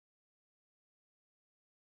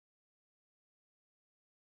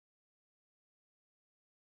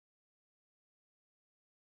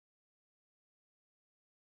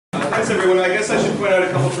thanks everyone. I guess I should point out a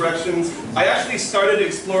couple corrections. I actually started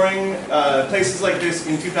exploring places like this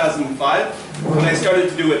in 2005, and I started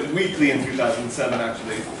to do it weekly in 2007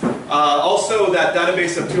 actually. Also, that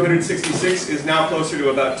database of 266 is now closer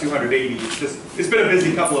to about 280. It's been a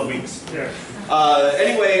busy couple of weeks. Yeah.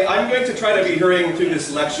 Anyway, I'm going to try to be hurrying through this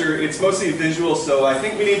lecture. It's mostly visual, so I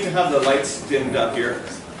think we need to have the lights dimmed up here.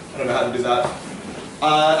 I don't know how to do that.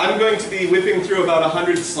 I'm going to be whipping through about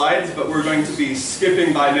 100 slides, but we're going to be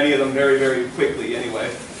skipping by many of them very, very quickly anyway.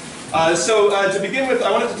 To begin with, I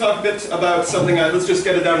wanted to talk a bit about something, let's just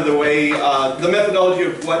get it out of the way, the methodology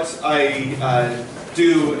of what I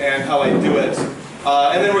do and how I do it.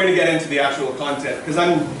 And then we're going to get into the actual content, because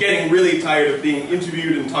I'm getting really tired of being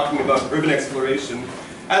interviewed and talking about urban exploration.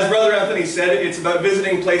 As Brother Anthony said, it's about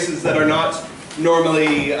visiting places that are not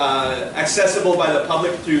normally accessible by the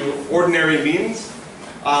public through ordinary means.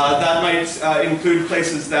 That might include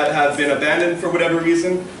places that have been abandoned for whatever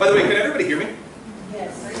reason. By the way, can everybody hear me?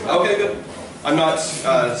 Yes. Okay, good. I'm not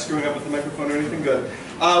screwing up with the microphone or anything, good.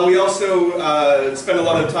 We also spend a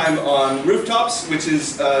lot of time on rooftops, which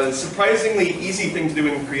is a surprisingly easy thing to do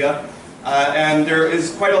in Korea. And there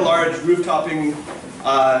is quite a large rooftoping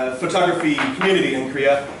photography community in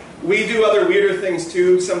Korea. We do other weirder things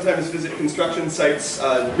too, sometimes visit construction sites,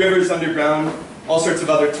 rivers underground, all sorts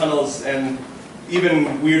of other tunnels, and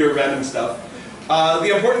even weirder random stuff.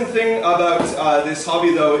 The important thing about this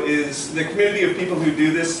hobby though is the community of people who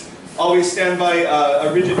do this always stand by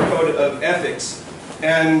a rigid code of ethics.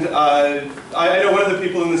 And I know one of the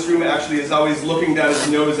people in this room actually is always looking down his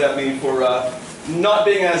nose at me for not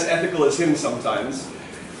being as ethical as him sometimes.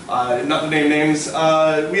 Not to name names.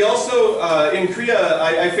 We also, in Korea,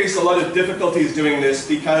 I face a lot of difficulties doing this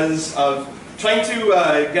because of trying to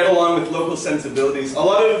get along with local sensibilities. A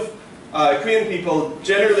lot of Korean people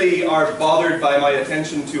generally are bothered by my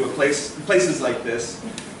attention to places like this.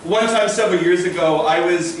 One time several years ago, I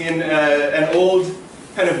was in an old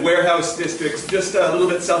kind of warehouse district, just a little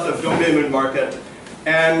bit south of Hongdae Market,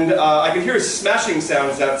 and I could hear smashing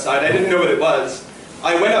sounds outside. I didn't know what it was.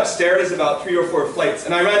 I went upstairs about 3 or 4 flights,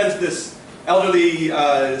 and I ran into this elderly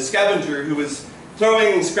scavenger who was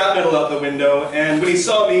throwing scrap metal out the window, and when he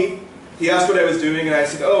saw me, he asked what I was doing, and I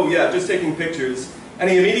said, "Oh yeah, just taking pictures." And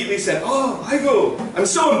he immediately said, "Oh, Aigo, I'm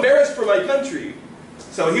so embarrassed for my country."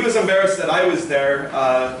 So he was embarrassed that I was there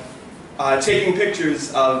taking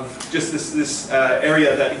pictures of just this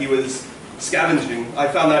area that he was scavenging. I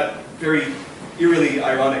found that very eerily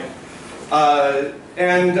ironic. Over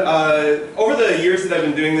the years that I've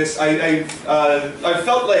been doing this, I've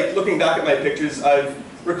felt like, looking back at my pictures, I've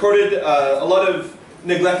recorded a lot of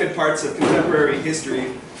neglected parts of contemporary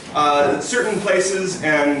history. Certain places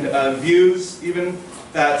and views, even,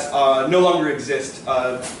 that no longer exist,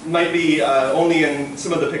 might be only in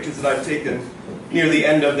some of the pictures that I've taken near the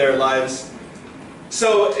end of their lives.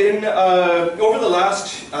 So over the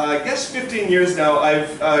last, I guess 15 years now,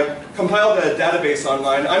 I've compiled a database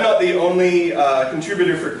online. I'm not the only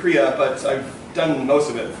contributor for Korea, but I've done most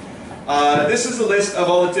of it. This is a list of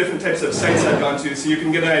all the different types of sites I've gone to, so you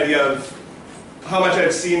can get an idea of how much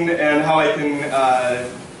I've seen and how I can,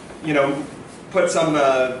 you know, put some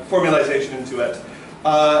formalization into it.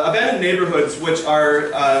 Abandoned neighborhoods, which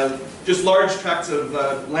are just large tracts of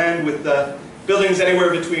land with buildings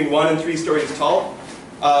anywhere between 1 and 3 stories tall.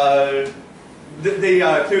 They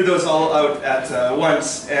cleared those all out at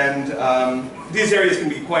once, and these areas can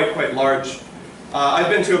be quite large. I've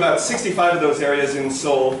been to about 65 of those areas in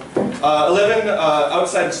Seoul, 11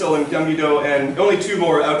 outside of Seoul in Cheonggyecheon, and only 2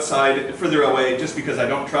 more outside, further away, just because I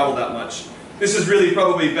don't travel that much. This is really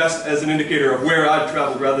probably best as an indicator of where I've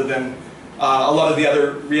traveled rather than a lot of the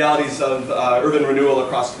other realities of urban renewal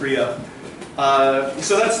across Korea.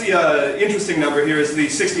 So that's the interesting number here, is the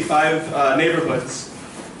 65 neighborhoods.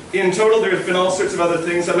 In total, there's been all sorts of other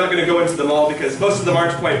things. I'm not going to go into them all because most of them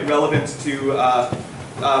aren't quite relevant to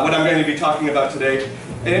what I'm going to be talking about today.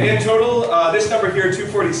 In total, this number here,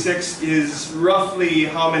 246, is roughly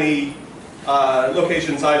how many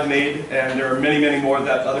locations I've made, and there are many more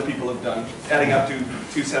that other people have done, adding up to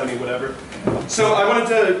 270, whatever. So I wanted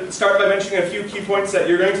to start by mentioning a few key points that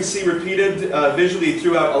you're going to see repeated visually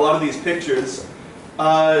throughout a lot of these pictures.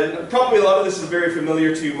 Probably a lot of this is very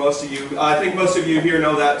familiar to most of you. I think most of you here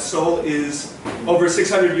know that Seoul is over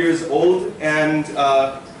 600 years old, and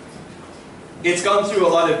it's gone through a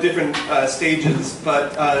lot of different stages,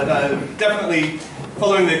 but definitely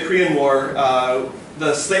following the Korean War,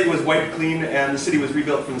 the slate was wiped clean and the city was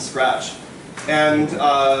rebuilt from scratch. And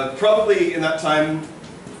probably in that time,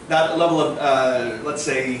 that level of, let's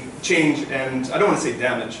say, change and, I don't want to say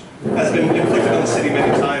damage, has been inflicted on the city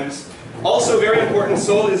many times. Also very important,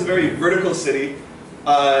 Seoul is a very vertical city.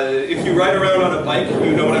 If you ride around on a bike,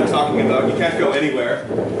 you know what I'm talking about. You can't go anywhere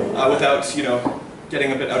without, you know,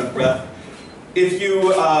 getting a bit out of breath. If you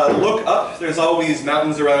look up, there's always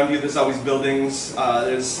mountains around you, there's always buildings,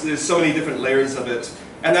 there's so many different layers of it.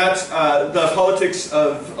 And that, the politics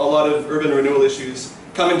of a lot of urban renewal issues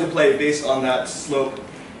come into play based on that slope.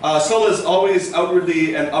 Seoul is always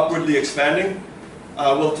outwardly and upwardly expanding.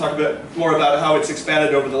 We'll talk a bit more about how it's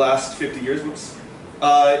expanded over the last 50 years. Whoops.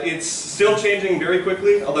 It's still changing very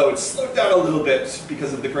quickly, although it's slowed down a little bit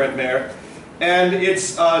because of the current mayor. And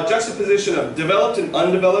it's a juxtaposition of developed and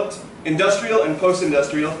undeveloped, industrial and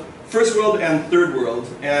post-industrial, first world and third world.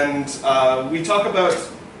 And we talk about,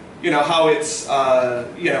 you know, how it's,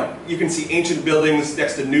 you know, you can see ancient buildings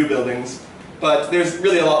next to new buildings, but there's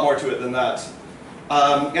really a lot more to it than that.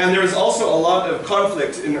 And there's also a lot of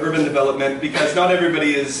conflict in urban development because not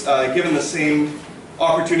everybody is given the same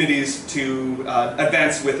opportunities to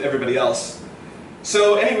advance with everybody else.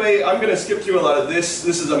 So anyway, I'm going to skip through a lot of this.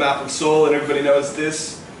 This is a map of Seoul, and everybody knows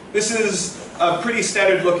this. This is a pretty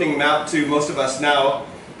standard looking map to most of us now,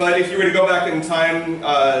 but if you were to go back in time,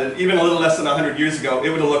 even a little less than 100 years ago,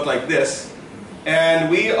 it would have looked like this.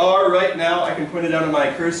 And we are right now, I can point it out on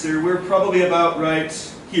my cursor, we're probably about right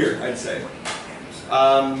here, I'd say.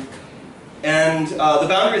 The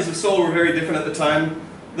boundaries of Seoul were very different at the time.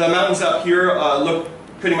 The mountains up here look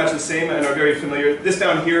pretty much the same and are very familiar. This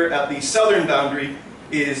down here at the southern boundary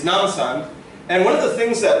is Yongsan. And one of the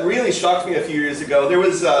things that really shocked me a few years ago, there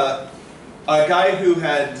was a guy who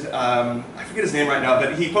had, I forget his name right now,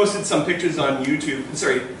 but he posted some pictures on YouTube,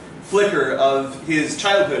 sorry, Flickr of his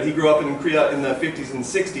childhood. He grew up in Korea in the 50s and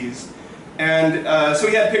 60s. And so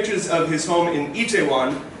he had pictures of his home in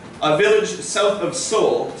Itaewon, a village south of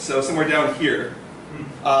Seoul, so somewhere down here.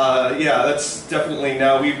 Yeah, that's definitely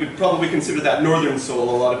now, we would probably consider that northern Seoul,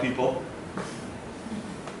 a lot of people.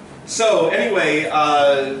 So anyway,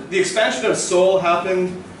 the expansion of Seoul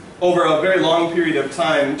happened over a very long period of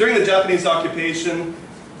time. During the Japanese occupation,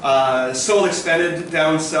 Seoul expanded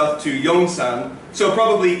down south to Yongsan, so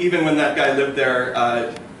probably even when that guy lived there,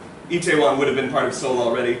 Itaewon would have been part of Seoul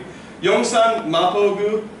already. Yongsan,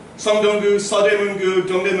 Mapo-gu, Songdong-gu, Seodaemun-gu,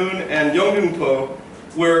 Dongdaemun, and Yongdong-po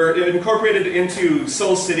were incorporated into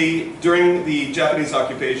Seoul City during the Japanese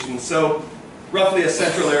occupation, so roughly a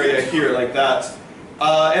central area here like that.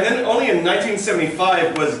 And then only in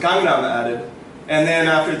 1975 was Gangnam added, and then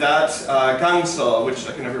after that, Gangso, which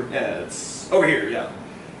I can never, yeah, it's over here, yeah.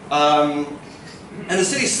 And the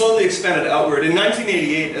city slowly expanded outward. In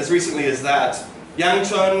 1988, as recently as that,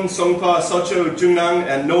 Yangcheon, Songpa, Seocho, Jungnam,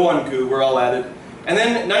 and Nowon-gu were all added. And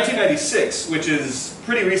then 1996, which is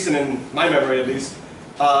pretty recent in my memory at least,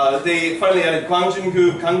 they finally added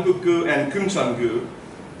Gwangjin-gu, Gangbuk-gu, and Kumcheon-gu.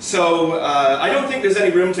 So I don't think there's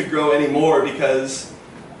any room to grow anymore because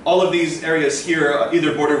all of these areas here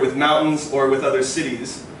either border with mountains or with other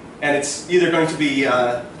cities. And it's either going to be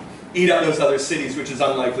eat out those other cities, which is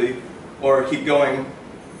unlikely, or keep going.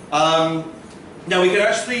 Now we can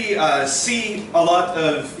actually see a lot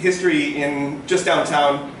of history in just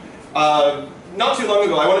downtown. Not too long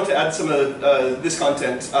ago, I wanted to add some of this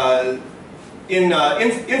content. In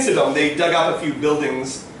Insadong, they dug up a few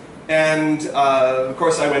buildings, and of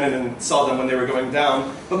course I went in and saw them when they were going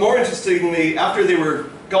down. But more interestingly, after they were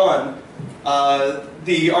gone,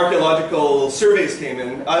 the archaeological surveys came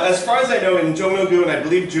in. As far as I know, in Jongno-gu and I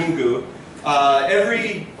believe Jungu,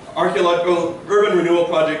 every archaeological urban renewal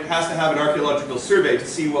project has to have an archaeological survey to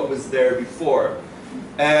see what was there before.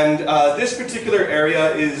 And this particular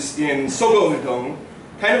area is in Sogo-udong,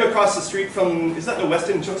 kind of across the street from, is that the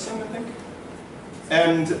Westin Chosun, I think?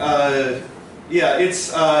 And yeah,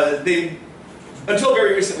 it's, until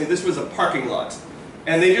very recently, this was a parking lot.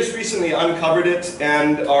 And they just recently uncovered it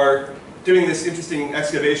and are doing this interesting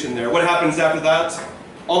excavation there. What happens after that?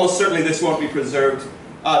 Almost certainly this won't be preserved.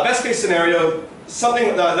 Best case scenario,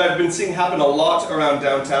 something that I've been seeing happen a lot around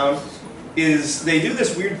downtown is they do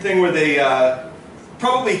this weird thing where they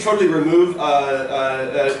probably totally remove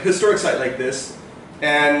a historic site like this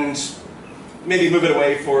and maybe move it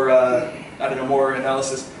away for, I don't know, more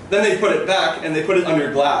analysis. Then they put it back and they put it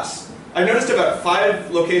under glass. I've noticed about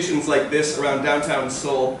 5 locations like this around downtown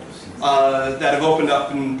Seoul that have opened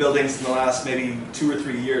up in buildings in the last maybe 2 or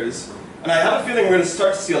 3 years. And I have a feeling we're going to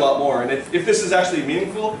start to see a lot more. And if this is actually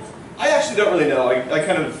meaningful, I actually don't really know. I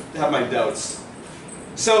kind of have my doubts.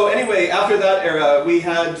 So anyway, after that era, we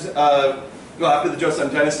had, well, after the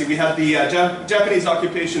Joseon dynasty, we had the Japanese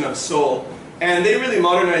occupation of Seoul. And they really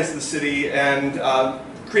modernized the city and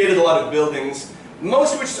created a lot of buildings,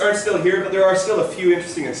 most of which aren't still here, but there are still a few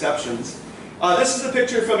interesting exceptions. This is a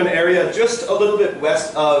picture from an area just a little bit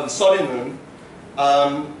west of Seodaemun.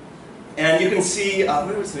 And you can see,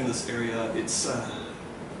 what was the name of this area? It's,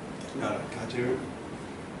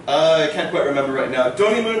 I can't quite remember right now.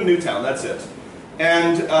 Donghymun Newtown, that's it.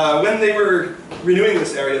 And when they were renewing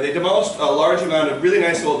this area, they demolished a large amount of really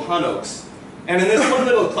nice old han oaks. And in this one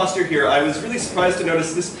little cluster here, I was really surprised to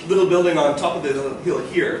notice this little building on top of the hill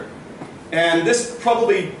here. And these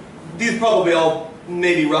probably all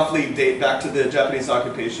maybe roughly date back to the Japanese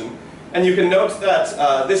occupation. And you can note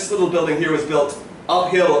that this little building here was built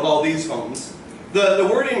uphill of all these homes. The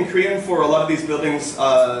word in Korean for a lot of these buildings,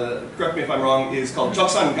 correct me if I'm wrong, is called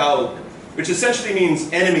Joksan Gaok, which essentially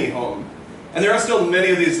means enemy home. And there are still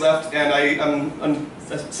many of these left, and I'm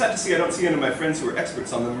sad to see I don't see any of my friends who are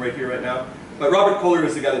experts on them right here, right now. But Robert Kohler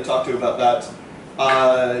is the guy to talk to about that.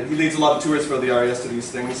 He leads a lot of tours for the RES to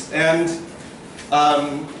these things. And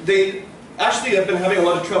they actually have been having a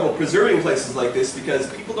lot of trouble preserving places like this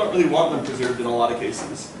because people don't really want them preserved in a lot of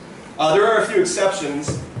cases. There are a few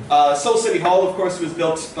exceptions. Seoul City Hall, of course, was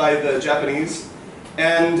built by the Japanese.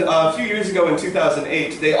 And a few years ago in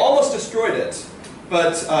 2008, they almost destroyed it.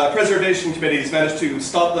 But preservation committees managed to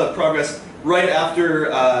stop the progress right after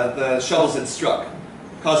the shells had struck,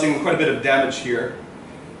 causing quite a bit of damage here.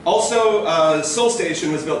 Also, Seoul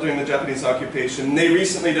Station was built during the Japanese occupation. They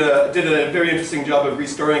recently did a very interesting job of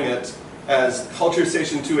restoring it as Culture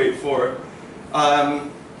Station 284.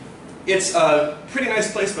 It's a pretty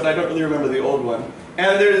nice place, but I don't really remember the old one.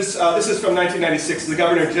 And there's, this is from 1996, the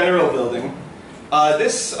Governor General Building.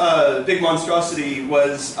 This big monstrosity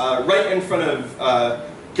was right in front of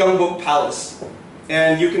Gyeongbok Palace.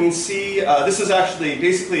 And you can see, this is actually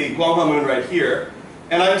basically Gwanghwamun right here.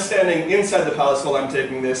 And I'm standing inside the palace while I'm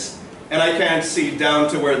taking this, and I can't see down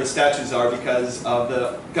to where the statues are because of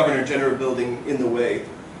the Governor General Building in the way.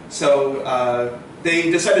 So they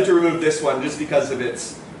decided to remove this one just because of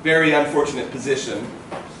its very unfortunate position.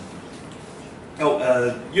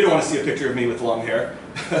 Oh, you don't want to see a picture of me with long hair.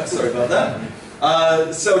 Sorry about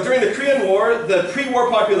that. So during the Korean War, the pre-war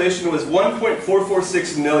population was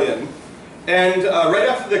 1.446 million. And right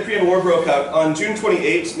after the Korean War broke out, on June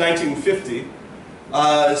 28, 1950,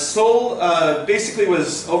 Seoul basically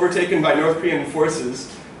was overtaken by North Korean forces.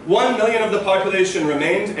 1 million of the population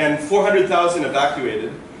remained and 400,000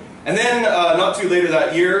 evacuated. And then, not too later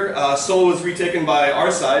that year, Seoul was retaken by our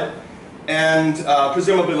side, and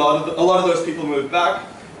presumably a lot of those people moved back.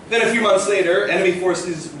 Then a few months later, enemy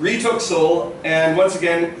forces retook Seoul, and once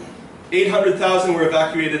again, 800,000 were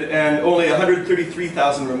evacuated and only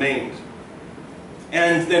 133,000 remained.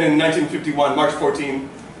 And then in 1951, March 14,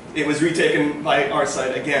 it was retaken by our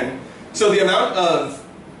side again. So the amount of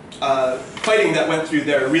fighting that went through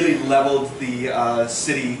there really leveled the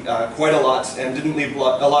city quite a lot and didn't leave a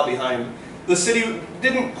lot behind. The city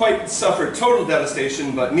didn't quite suffer total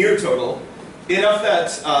devastation, but near total, enough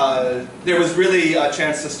that there was really a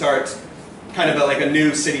chance to start kind of like a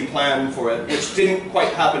new city plan for it, which didn't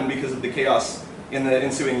quite happen because of the chaos in the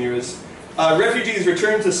ensuing years. Refugees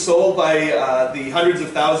returned to Seoul by the hundreds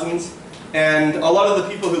of thousands, and a lot of the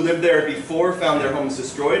people who lived there before found their homes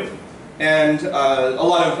destroyed, and a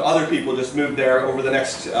lot of other people just moved there over the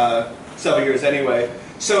next several years anyway.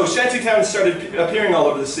 So shantytowns started appearing all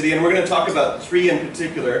over the city, and we're going to talk about three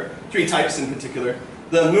types in particular.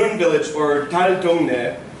 The Moon Village, or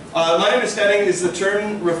Dal-Dongne. My understanding is the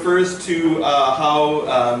term refers to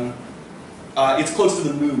how it's close to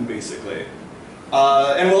the moon, basically.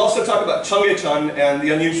 And we'll also talk about Cheonggyecheon and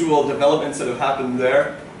the unusual developments that have happened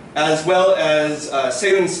there, as well as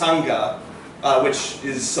Seoul-sanga, which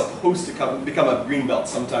is supposed to become a greenbelt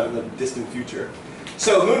sometime in the distant future.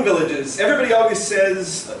 So moon villages, everybody always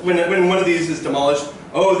says when one of these is demolished,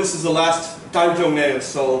 oh, this is the last Dal-Dongne of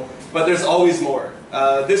Seoul, but there's always more.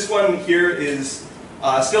 This one here is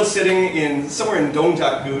still sitting somewhere in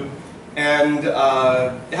Dongjaku, and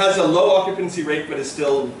it has a low occupancy rate, but is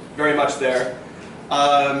still very much there.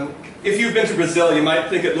 If you've been to Brazil, you might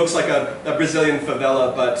think it looks like a Brazilian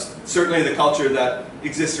favela, but certainly the culture that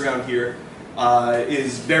exists around here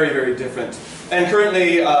is very, very different. And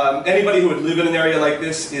currently, anybody who would live in an area like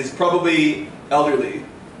this is probably elderly,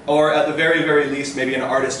 or at the very, very least, maybe an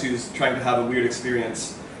artist who's trying to have a weird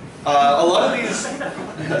experience. A lot of these,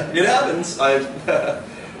 it happens. A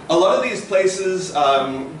lot of these places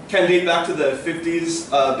can date back to the 50s,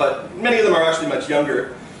 but many of them are actually much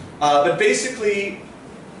younger. But basically,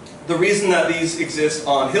 the reason that these exist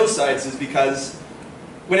on hillsides is because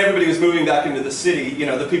when everybody was moving back into the city, you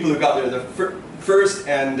know, the people who got there first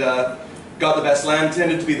and got the best land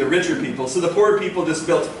tended to be the richer people. So the poorer people just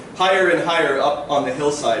built higher and higher up on the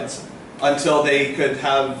hillsides until they could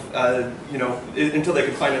have, until they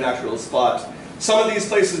could find an actual spot. Some of these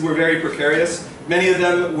places were very precarious. Many of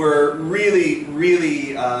them were really,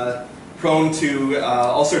 really prone to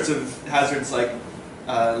all sorts of hazards like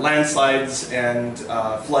landslides and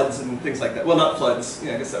floods and things like that. Well, not floods.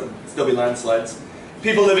 Yeah, I guess that would still be landslides.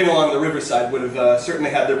 People living along the riverside would have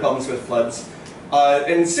certainly had their problems with floods.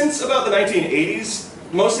 And since about the 1980s,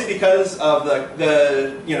 mostly because of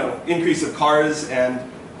the increase of cars and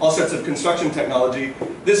all sorts of construction technology,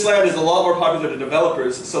 this land is a lot more popular to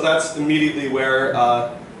developers. So that's immediately where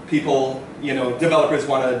people, developers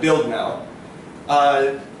want to build now.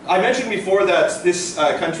 I mentioned before that this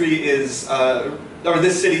country is, or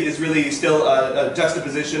this city is really still a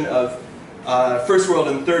juxtaposition of first world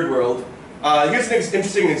and third world. Here's an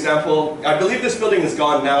interesting example. I believe this building is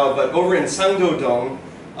gone now, but over in Sangdo-dong,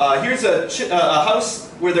 here's a house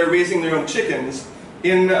where they're raising their own chickens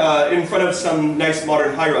in front of some nice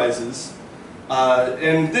modern high-rises.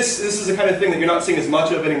 And this is the kind of thing that you're not seeing as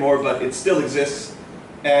much of anymore, but it still exists.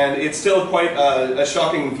 And it's still quite a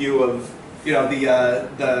shocking view of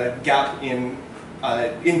the gap in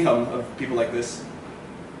income of people like this.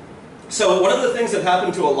 So one of the things that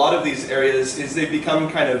happened to a lot of these areas is they've become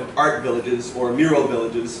kind of art villages or mural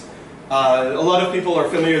villages. A lot of people are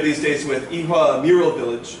familiar these days with Ihwa Mural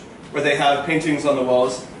Village, where they have paintings on the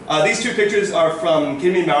walls. These two pictures are from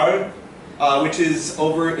Gimimar, which is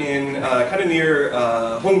over in kind of near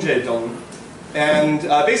Hongdae. And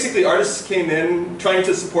basically artists came in trying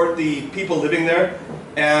to support the people living there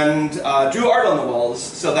and drew art on the walls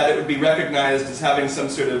so that it would be recognized as having some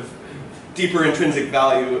sort of deeper intrinsic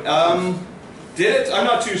value. Did it? I'm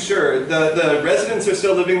not too sure. The residents are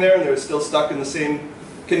still living there and they're still stuck in the same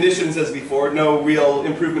conditions as before. No real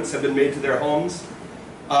improvements have been made to their homes.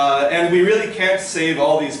 And we really can't save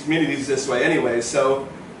all these communities this way anyway, so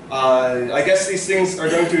I guess these things are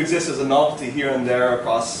going to exist as a novelty here and there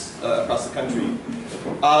across the country.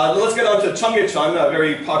 Let's get on to Cheonggyecheon, a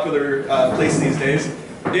very popular place these days.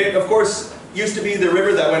 It, of course, used to be the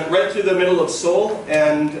river that went right through the middle of Seoul,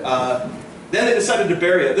 and then they decided to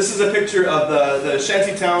bury it. This is a picture of the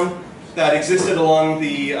shanty town that existed along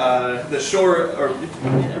the shore, or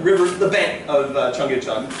river, the bank of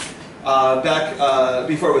Cheonggyecheon, back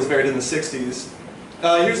before it was buried in the 60s.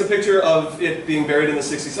 Here's a picture of it being buried in the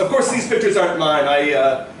 60s. Of course, these pictures aren't mine.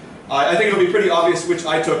 I think it'll be pretty obvious which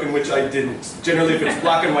I took and which I didn't. Generally, if it's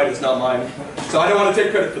black and white, it's not mine. So I don't want to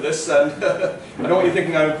take credit for this, and I don't want you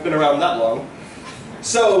thinking I've been around that long.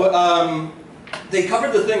 So they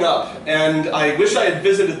covered the thing up, and I wish I had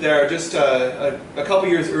visited there just a couple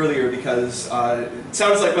years earlier, because it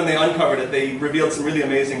sounds like when they uncovered it, they revealed some really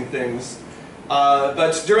amazing things.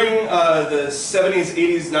 But during the 70s,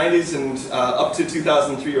 80s, 90s, and up to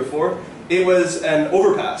 2003 or 4, it was an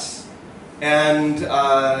overpass. And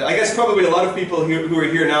I guess probably a lot of people who are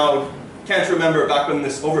here now can't remember back when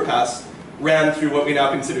this overpass ran through what we now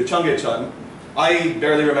consider Cheonggyecheon. I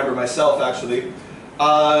barely remember myself, actually.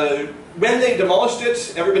 When they demolished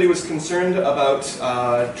it, everybody was concerned about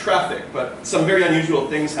traffic, but some very unusual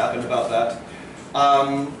things happened about that.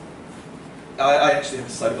 I actually have a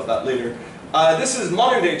slide about that later. This is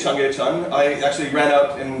modern-day Cheonggyecheon. I actually ran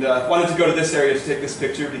out and wanted to go to this area to take this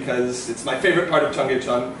picture because it's my favorite part of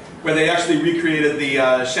Cheonggyecheon, where they actually recreated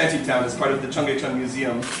the shanty town as part of the Cheonggyecheon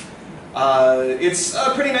Museum. It's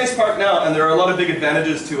a pretty nice park now, and there are a lot of big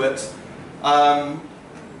advantages to it.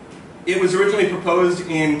 It was originally proposed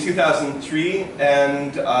in 2003,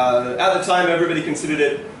 and at the time everybody considered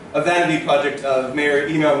it a vanity project of Mayor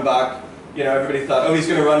Lee Myung-bak. You know, everybody thought, oh, he's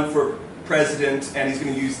going to run for president, and he's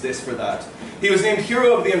going to use this for that. He was named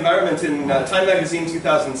Hero of the Environment in Time Magazine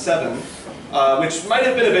 2007, which might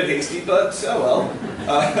have been a bit hasty, but oh well.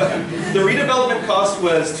 The redevelopment cost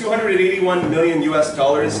was $281 million US,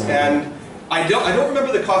 and I don't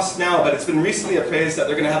remember the costs now, but it's been recently appraised that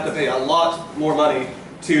they're going to have to pay a lot more money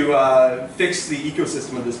to fix the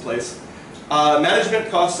ecosystem of this place.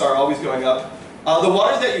 Management costs are always going up. The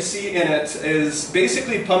water that you see in it is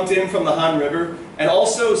basically pumped in from the Han River and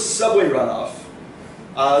also subway runoff.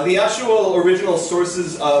 The actual original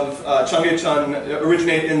sources of Cheonggyecheon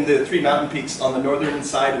originate in the 3 mountain peaks on the northern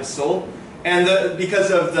side of Seoul, and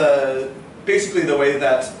because of basically the way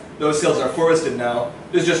that those hills are forested now,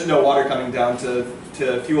 there's just no water coming down to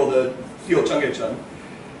fuel Cheonggyecheon.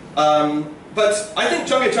 But I think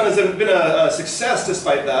Cheonggyecheon has been a success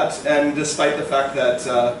despite that, and despite the fact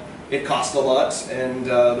that it costs a lot and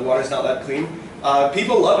the water's not that clean.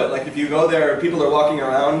 People love it. Like, if you go there, people are walking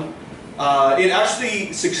around. It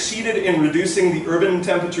actually succeeded in reducing the urban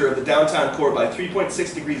temperature of the downtown core by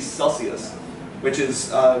 3.6 degrees Celsius, which is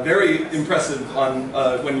very impressive on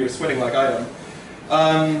when you're sweating like I am.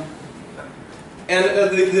 And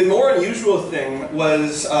the more unusual thing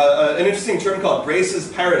was an interesting term called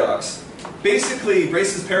Brace's paradox. Basically,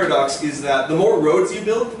 Brace's paradox is that the more roads you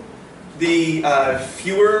build, the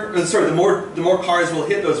more cars will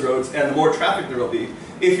hit those roads and the more traffic there will be.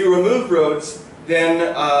 If you remove roads, then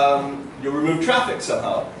you'll remove traffic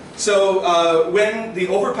somehow. So when the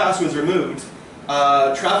overpass was removed,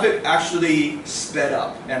 traffic actually sped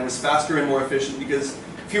up and was faster and more efficient because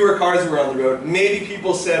fewer cars were on the road. Maybe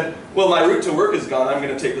people said, well, my route to work is gone, I'm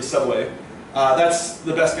going to take the subway. That's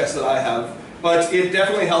the best guess that I have. But it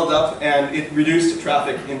definitely held up and it reduced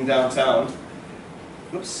traffic in downtown.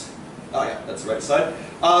 Oops. Oh yeah, that's the right side.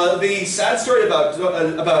 The sad story about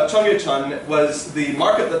Cheonggyecheon was the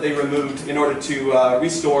market that they removed in order to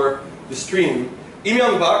restore the stream. Im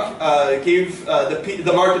Young-bak gave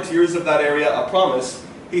the marketeers of that area a promise.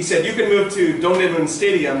 He said, you can move to Dongdaemun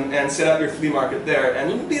Stadium and set up your flea market there,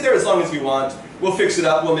 and you'll be there as long as you want. We'll fix it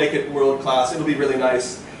up, we'll make it world class, it'll be really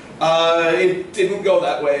nice. It didn't go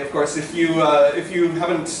that way, of course. If you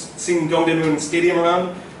haven't seen Dongdaemun Stadium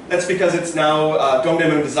around, that's because it's now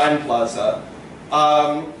Dongdaemun Design Plaza.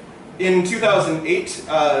 In 2008,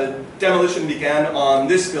 demolition began on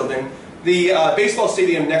this building. The baseball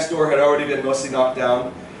stadium next door had already been mostly knocked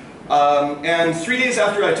down. And 3 days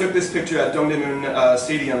after I took this picture at Dongdaemun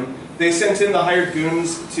Stadium, they sent in the hired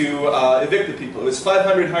goons to evict the people. It was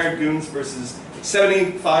 500 hired goons versus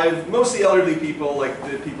 75 mostly elderly people, like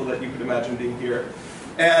the people that you could imagine being here.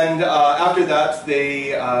 And after that,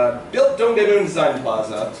 they built Dongdaemun Design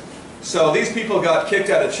Plaza. So these people got kicked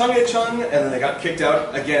out of Cheonggyecheon, and then they got kicked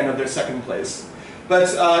out again of their second place.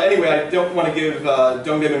 But anyway, I don't want to give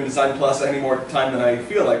Dongdaemun Design Plaza any more time than I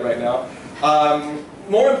feel like right now.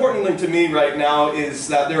 More importantly to me right now is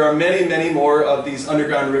that there are many, many more of these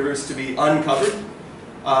underground rivers to be uncovered.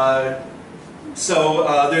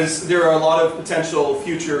 There are a lot of potential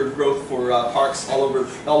future growth for parks all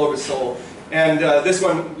over Seoul. And this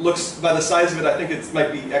one looks, by the size of it, I think it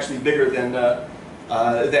might be actually bigger than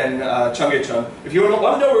Cheonggyecheon. If you want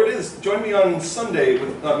to know where it is, join me on Sunday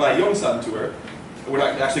with my Yongsan tour. We're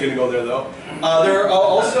not actually going to go there though. There are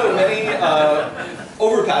also many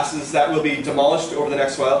overpasses that will be demolished over the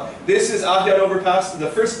next while. This is Ahyeon Overpass, the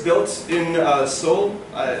first built in Seoul.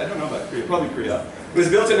 I don't know about Korea, probably Korea. It was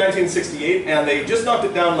built in 1968 and they just knocked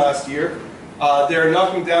it down last year. They've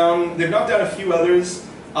knocked down a few others.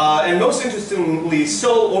 And most interestingly,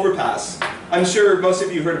 Seoul Overpass. I'm sure most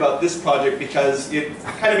of you heard about this project because it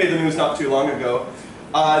kind of made the news not too long ago.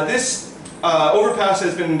 This overpass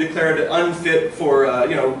has been declared unfit for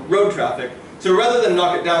road traffic. So rather than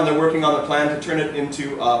knock it down, they're working on the plan to turn it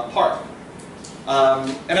into a park.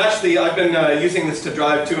 And actually, I've been using this to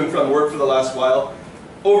drive to and from work for the last while.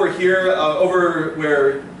 Over here, over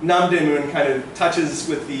where Namdaemun kind of touches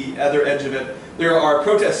with the other edge of it, there are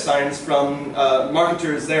protest signs from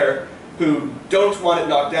marketers there who don't want it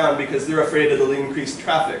knocked down because they're afraid it'll increase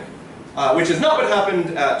traffic. Which is not what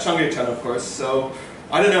happened at Cheonggyecheon, of course. So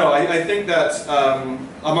I don't know, I think that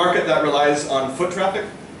a market that relies on foot traffic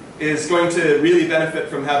is going to really benefit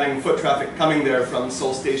from having foot traffic coming there from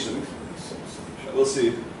Seoul Station. We'll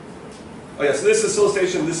see. Oh yeah, so this is Seoul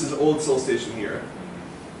Station, this is Old Seoul Station here.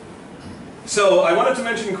 So I wanted to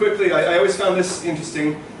mention quickly, I always found this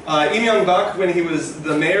interesting. Im Young-bak, when he was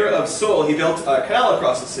the mayor of Seoul, he built a canal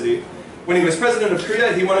across the city. When he was president of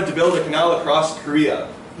Korea, he wanted to build a canal across Korea.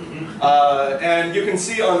 And you can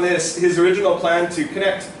see on this his original plan to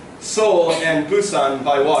connect Seoul and Busan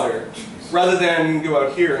by water. Rather than go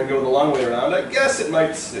out here and go the long way around, I guess it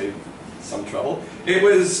might save some trouble. It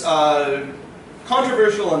was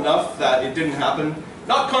controversial enough that it didn't happen.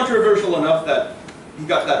 Not controversial enough that he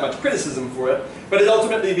got that much criticism for it, but it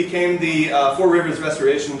ultimately became the Four Rivers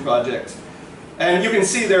Restoration Project. And you can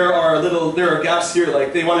see there are gaps here,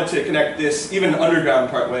 like they wanted to connect this even underground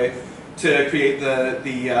partway to create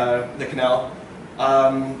the canal.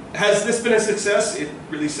 Has this been a success? It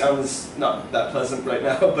really sounds not that pleasant right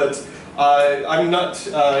now, but I'm not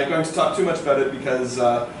going to talk too much about it because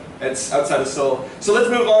it's outside of Seoul. So let's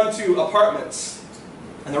move on to apartments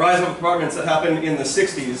and the rise of apartments that happened in the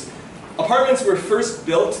 60s. Apartments were first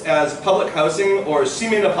built as public housing, or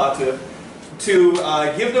시민아파트, to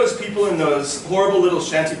give those people in those horrible little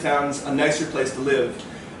shanty towns a nicer place to live.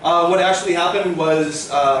 What actually happened was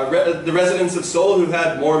the residents of Seoul who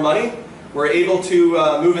had more money were able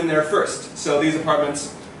to move in there first. So these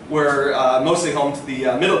apartments were mostly home to the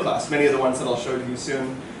middle class, many of the ones that I'll show you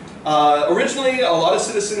soon. Originally, a lot of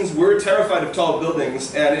citizens were terrified of tall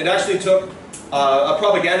buildings, and it actually took a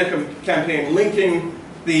propaganda campaign linking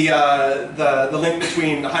the link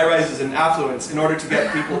between high-rises and affluence in order to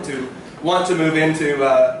get people to want to move into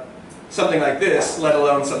something like this, let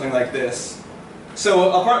alone something like this.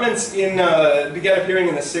 So apartments began appearing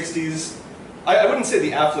in the 60s. I wouldn't say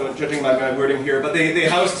the affluent, judging by my wording here, but they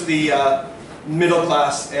housed the middle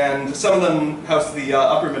class, and some of them housed the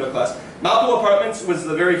upper middle class. Mapo Apartments was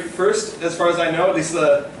the very first, as far as I know, at least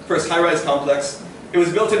the first high-rise complex. It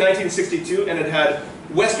was built in 1962, and it had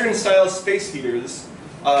Western-style space heaters,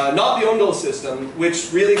 not the Ondol system,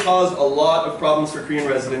 which really caused a lot of problems for Korean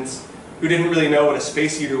residents who didn't really know what a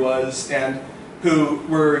space heater was and who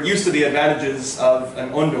were used to the advantages of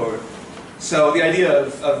an ondol. So the idea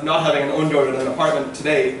of not having an ondol in an apartment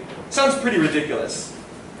today sounds pretty ridiculous.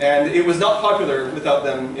 And it was not popular without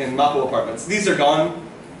them in Mapo Apartments. These are gone.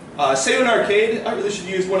 Seoul Arcade, I really should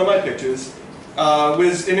use one of my pictures,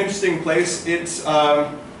 was an interesting place. It's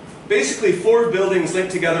basically 4 buildings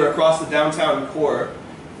linked together across the downtown core.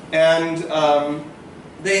 And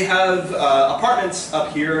they have apartments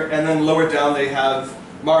up here, and then lower down they have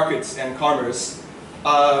markets and commerce.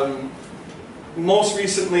 Most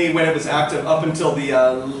recently, when it was active, up until the,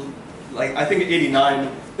 I think 89,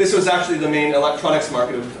 this was actually the main electronics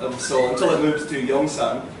market of Seoul, until it moved to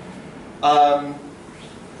Yongsan.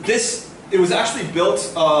 It was actually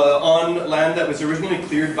built on land that was originally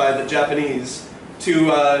cleared by the Japanese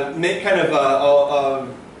to make kind of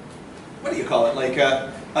what do you call it, like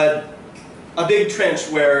a big trench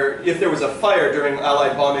where if there was a fire during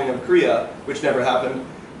Allied bombing of Korea, which never happened,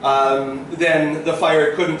 then the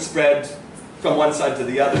fire couldn't spread from one side to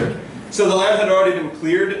the other. So the land had already been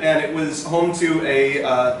cleared, and it was home to a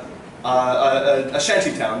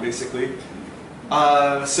shanty town, basically.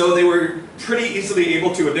 So they were pretty easily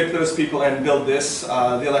able to evict those people and build this,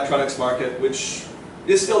 the electronics market, which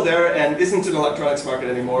is still there and isn't an electronics market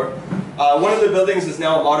anymore. One of the buildings is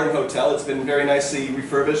now a modern hotel. It's been very nicely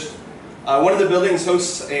refurbished. One of the buildings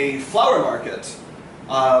hosts a flower market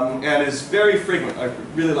and is very fragrant. I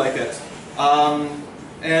really like it.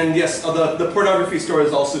 And yes, the pornography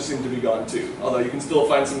stores also seem to be gone too, although you can still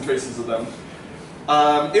find some traces of them.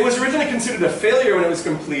 It was originally considered a failure when it was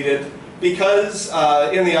completed because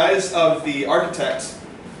in the eyes of the architect,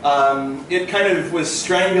 it kind of was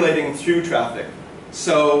strangulating through traffic.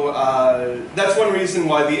 So that's one reason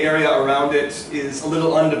why the area around it is a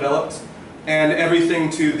little undeveloped, and everything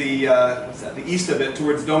to the east of it,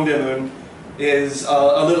 towards Dongdaemun, is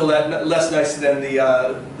a little less nice than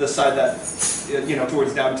the side that,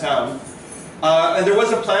 towards downtown. And there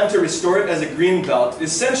was a plan to restore it as a green belt,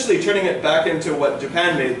 essentially turning it back into what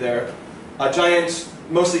Japan made there, a giant,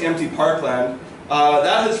 mostly empty parkland.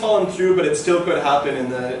 That has fallen through, but it still could happen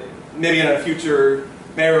maybe in a future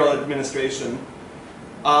mayoral administration.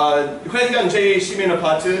 Cheonggyecheon Shimin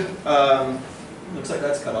Apa트, looks like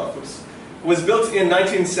that's cut off. Oops. Was built in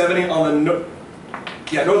 1970 on the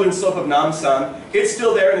northern slope of Namsan. It's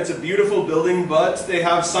still there, and it's a beautiful building, but they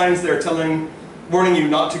have signs there warning you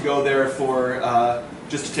not to go there for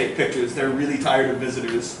just to take pictures. They're really tired of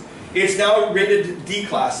visitors. It's now rated D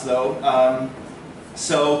class, though.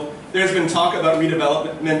 So there's been talk about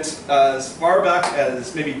redevelopment as far back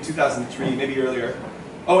as maybe 2003, maybe earlier.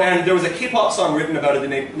 Oh, and there was a K-pop song written about it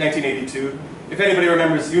in 1982. If anybody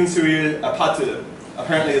remembers, Yunsuri Apa트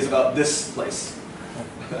apparently is about this place.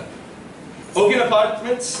 Ogin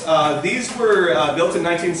Apartments, these were built in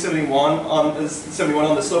 1971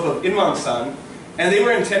 on the slope of Inwangsan, and they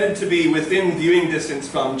were intended to be within viewing distance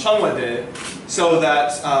from Cheonggyecheon, so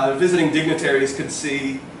that visiting dignitaries could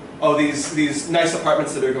see, oh, these nice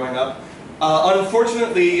apartments that are going up.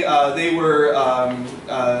 Unfortunately, they were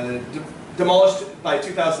demolished by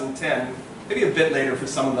 2010, maybe a bit later for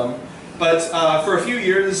some of them. But for a few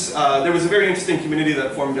years, there was a very interesting community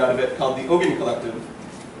that formed out of it called the Ogin Collective.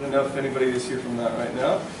 I don't know if anybody is here from that right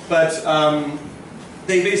now. But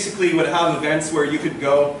they basically would have events where you could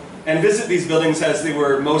go and visit these buildings as they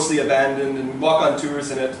were mostly abandoned and walk on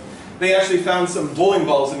tours in it. They actually found some bowling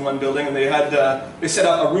balls in one building, and they set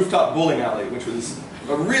up a rooftop bowling alley, which was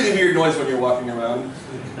a really weird noise when you're walking around.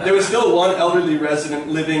 There was still one elderly resident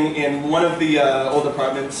living in one of the old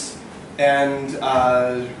apartments, and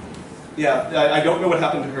I don't know what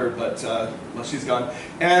happened to her, but well, she's gone.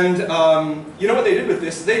 And you know what they did with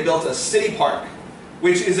this? They built a city park,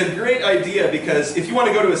 which is a great idea because if you want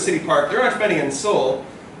to go to a city park, there aren't many in Seoul,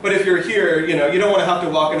 but if you're here, you don't want to have to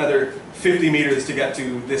walk another 50 meters to get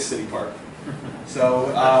to this city park. So,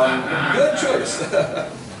 good choice.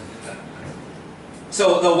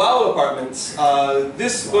 So the WOW apartments,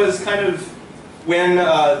 this was kind of when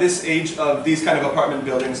this age of these kind of apartment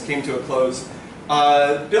buildings came to a close.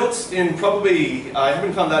 Built in probably, I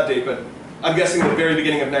haven't found that date, but I'm guessing the very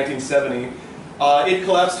beginning of 1970. It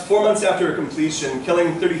collapsed 4 months after completion,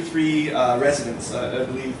 killing 33 residents, I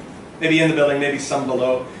believe. Maybe in the building, maybe some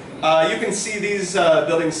below. You can see these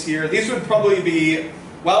buildings here. These would probably be,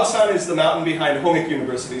 Wowsan is the mountain behind Hongdae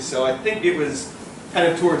University, so I think it was kind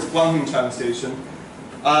of towards Gwanghwacheon Station.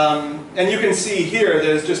 And you can see here,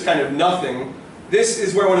 there's just kind of nothing. This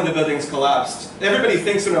is where one of the buildings collapsed. Everybody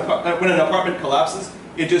thinks when an apartment collapses,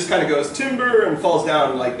 it just kind of goes timber and falls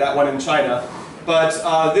down like that one in China.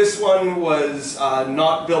 But this one was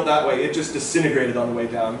not built that way. It just disintegrated on the way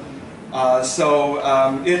down.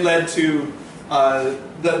 It led to,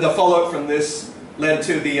 the fallout from this led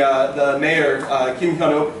to the mayor, Kim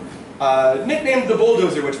Hyun-ok, nicknamed the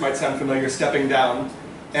bulldozer, which might sound familiar, stepping down.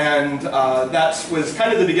 And that was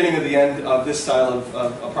kind of the beginning of the end of this style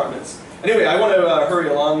of apartments. Anyway, I want to hurry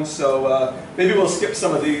along, so maybe we'll skip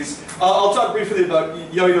some of these. I'll talk briefly about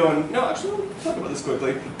Yeouido and, no, actually, we'll talk about this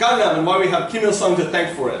quickly. Gangnam and why we have Kim Il-sung to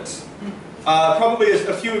thank for it. Probably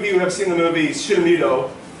a few of you have seen the movie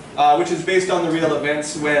Shilmido, which is based on the real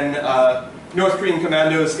events when North Korean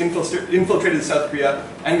commandos infiltrated South Korea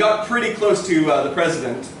and got pretty close to the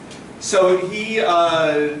president. So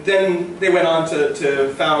then they went on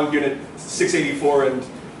to found Unit 684,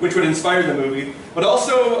 which would inspire the movie. But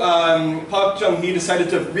also, Park Chung-hee decided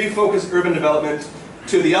to refocus urban development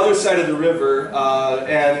to the other side of the river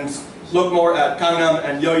and look more at Gangnam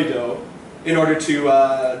and Yeouido in order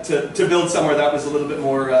to build somewhere that was a little bit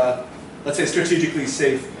more, let's say, strategically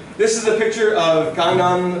safe. This is a picture of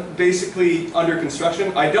Gangnam basically under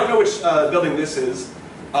construction. I don't know which building this is,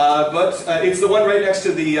 but it's the one right next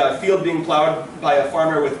to the field being plowed by a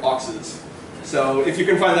farmer with oxes. So if you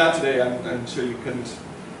can find that today, I'm sure you couldn't.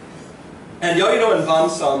 And Yeouido and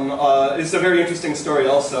Bamsum is a very interesting story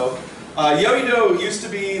also. Yeouido used to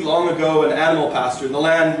be, long ago, an animal pasture. The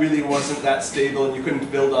land really wasn't that stable and you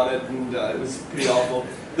couldn't build on it, and it was pretty awful.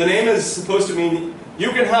 The name is supposed to mean, you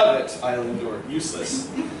can have it, island, or useless.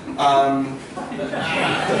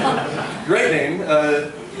 Great name.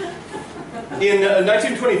 In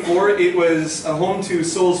 1924, it was home to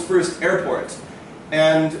Seoul's first airport.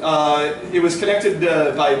 And it was connected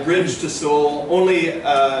by bridge to Seoul only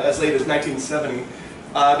as late as 1970,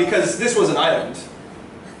 because this was an island.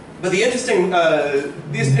 But the interesting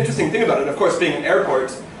thing about it, of course, being an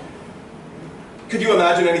airport, could you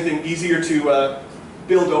imagine anything easier to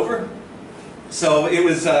build over? So it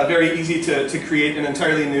was very easy to create an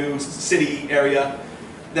entirely new city area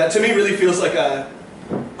that, to me, really feels like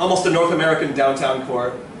almost a North American downtown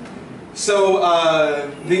core. So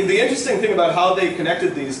the interesting thing about how they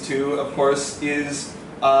connected these two, of course, is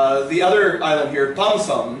the other island here,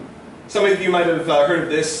 Bamsum. Some of you might have heard of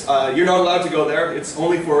this. You're not allowed to go there. It's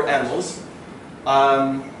only for animals.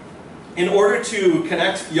 In order to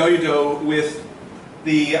connect Yeouido with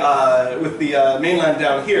the mainland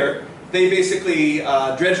down here, they basically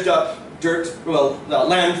dredged up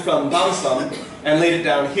land from Bamsum and laid it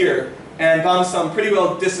down here. And Bamsum pretty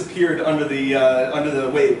well disappeared under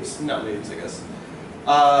the waves. Not waves, I guess.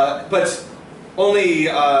 But only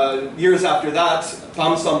years after that,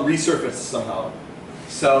 Bamsum resurfaced somehow.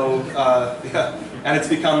 So, yeah, and it's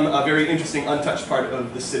become a very interesting, untouched part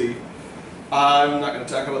of the city. I'm not going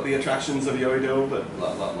to talk about the attractions of Yeouido, but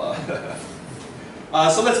blah, blah, blah.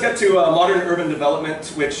 So let's get to modern urban development,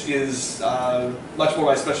 which is much more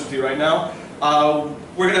my specialty right now.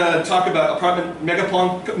 We're going to talk about apartment mega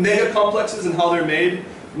complexes and how they're made.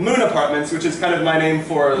 Moon apartments, which is kind of my name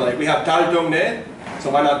for, like, we have Dal Dongnae, so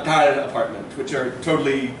why not Dal apartment, which are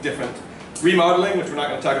totally different. Remodeling, which we're not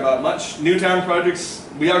going to talk about much. Newtown projects,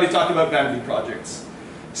 we already talked about vanity projects.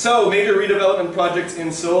 So, major redevelopment projects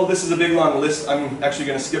in Seoul. This is a big long list I'm actually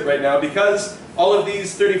going to skip right now because all of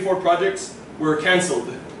these 34 projects were cancelled,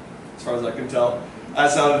 as far as I can tell,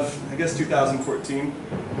 as of, I guess, 2014.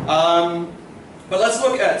 But let's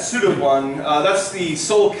look at Sudewan. That's the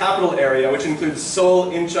Seoul capital area, which includes Seoul,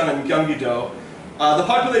 Incheon, and Gyeonggi-do. The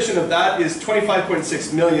population of that is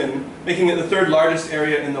 25.6 million, making it the third largest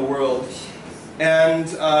area in the world. And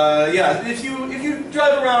yeah, if you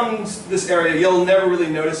drive around this area, you'll never really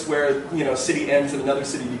notice where city ends and another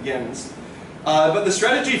city begins. But the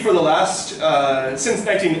strategy for the last since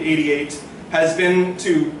 1988 has been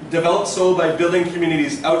to develop Seoul by building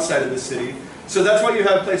communities outside of the city. So that's why you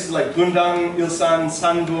have places like Gundang, Ilsan,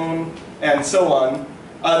 Sangdong, and so on.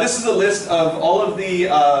 This is a list of all of the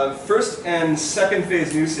first and second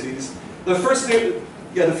phase new cities. The first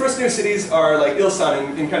new cities are like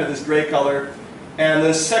Ilsan in kind of this gray color, and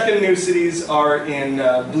the second new cities are in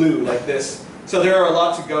blue, like this. So there are a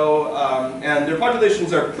lot to go, and their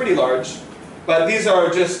populations are pretty large, but these are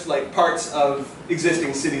just like parts of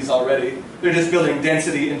existing cities already. They're just building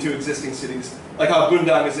density into existing cities, like how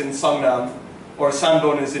Gundang is in Songnam, or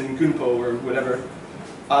Sanbon is in Gunpo, or whatever.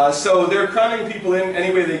 So they're cramming people in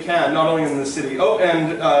any way they can, not only in the city. Oh,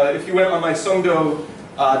 and if you went on my Songdo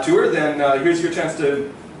tour, then here's your chance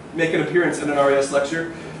to make an appearance in an RAS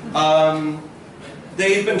lecture.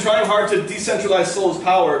 they've been trying hard to decentralize Seoul's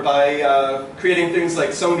power by creating things like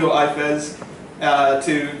Songdo Ifez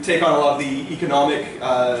to take on a lot of the economic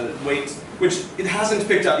weight, which it hasn't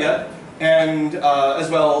picked up yet, and as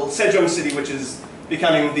well Sejong City, which is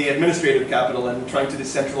becoming the administrative capital and trying to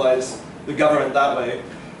decentralize the government that way.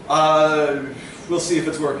 We'll see if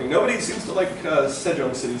it's working. Nobody seems to like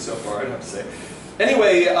Sejong City so far, I'd have to say.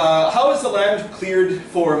 Anyway, how is the land cleared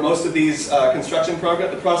for most of these construction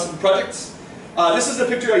projects? This is a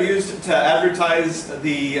picture I used to advertise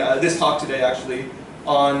this talk today, actually,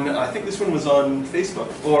 on, I think this one was on Facebook,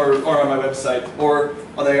 or on my website, or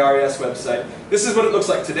on the RES website. This is what it looks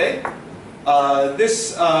like today.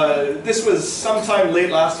 This was sometime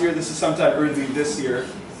late last year, this is sometime early this year.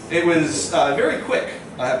 It was very quick,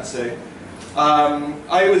 I have to say.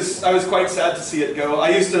 I was quite sad to see it go.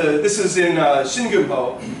 This is in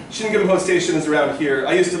Shin-gumho. Shin-gumho station is around here.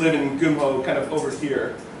 I used to live in Gumho, kind of over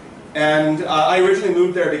here. And I originally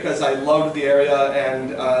moved there because I loved the area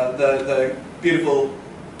and the beautiful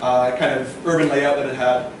kind of urban layout that it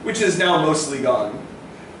had, which is now mostly gone.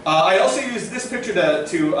 I also used this picture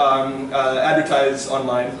to advertise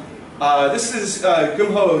online. This is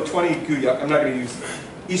Gumho 20 Guyuk. I'm not going to use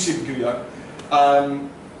Ishik Guyuk.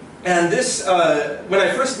 And this, when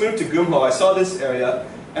I first moved to Gumho, I saw this area,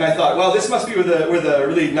 and I thought, well, this must be where the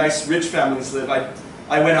really nice, rich families live.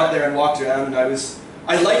 I went out there and walked around, and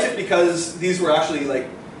I liked it because these were actually like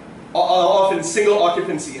often single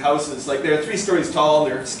occupancy houses. Like they're 3 stories tall,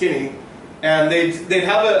 they're skinny, and they'd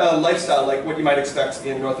have a lifestyle like what you might expect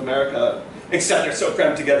in North America, except they're so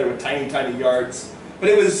crammed together with tiny, tiny yards. But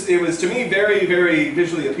it was to me very, very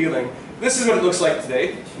visually appealing. This is what it looks like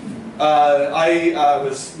today. I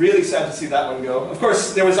was really sad to see that one go. Of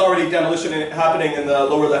course, there was already demolition happening in the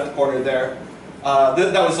lower left corner there.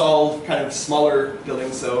 That was all kind of smaller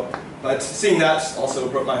buildings, but seeing that also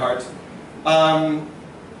broke my heart.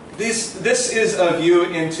 This is a view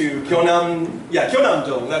into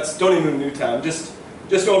Gyeonam-dong. That's Donemun Newtown, just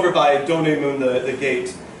over by Donemun, the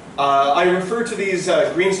gate. I refer to these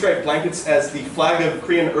green striped blankets as the flag of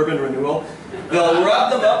Korean urban renewal. They'll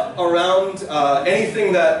wrap them up around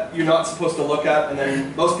anything that you're not supposed to look at, and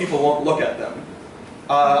then most people won't look at them.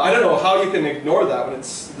 I don't know how you can ignore that when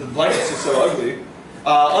the blankets are so ugly.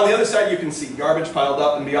 On the other side you can see garbage piled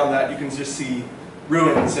up, and beyond that you can just see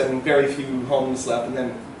ruins and very few homes left, and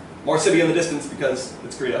then more city in the distance because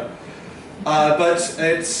it's Korea. But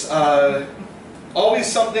it's always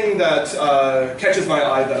something that catches my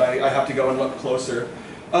eye that I have to go and look closer.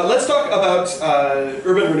 Let's talk about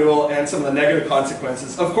urban renewal and some of the negative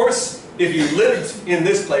consequences. Of course, if you lived in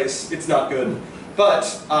this place, it's not good. But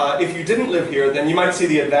if you didn't live here, then you might see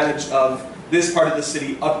the advantage of this part of the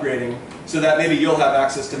city upgrading, so that maybe you'll have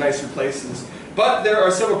access to nicer places. But there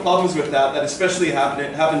are several problems with that especially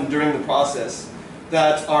happen during the process,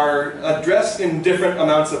 that are addressed in different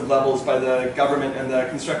amounts of levels by the government and the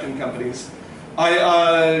construction companies.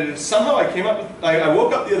 Somehow I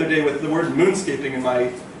woke up the other day with the word moonscaping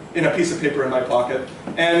in a piece of paper in my pocket,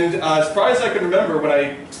 and as far as I can remember when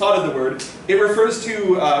I thought of the word, it refers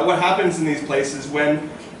to what happens in these places when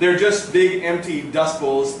they're just big empty dust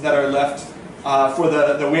bowls that are left for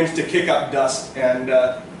the wind to kick up dust and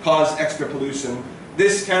cause extra pollution.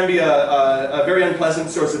 This can be a very unpleasant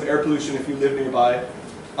source of air pollution if you live nearby.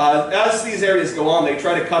 As these areas go on, they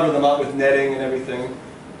try to cover them up with netting and everything.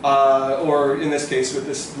 Or in this case with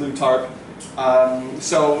this blue tarp.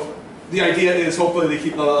 So the idea is hopefully to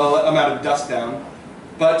keep the amount of dust down,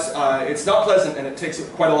 but it's not pleasant and it takes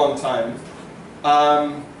quite a long time.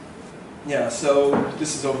 Yeah, so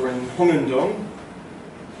this is over in Hongdae.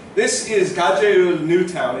 This is Gyecheon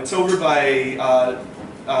Newtown. It's over by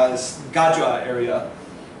Gajwa area.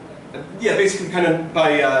 Yeah, basically kind of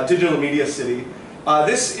by Digital Media City.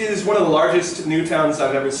 This is one of the largest new towns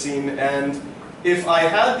I've ever seen, and if I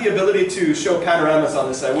had the ability to show panoramas on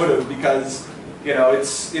this, I would have, because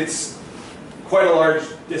it's quite a large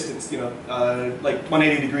distance, like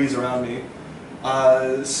 180 degrees around me.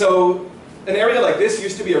 So an area like this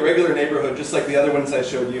used to be a regular neighborhood, just like the other ones I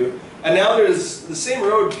showed you, and now there's the same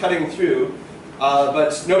road cutting through,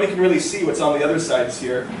 but nobody can really see what's on the other sides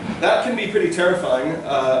here. That can be pretty terrifying, and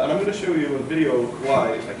I'm going to show you a video of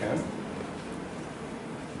why, if I can.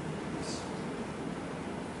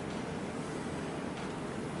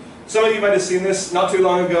 Some of you might have seen this not too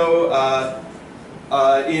long ago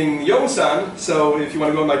in Yongsan, so if you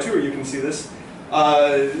want to go on my tour you can see this.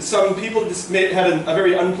 Some people just had a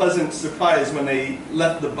very unpleasant surprise when they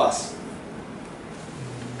left the bus.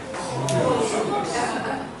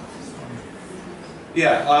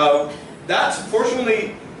 Yeah, that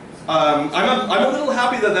fortunately, I'm a little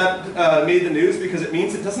happy that made the news, because it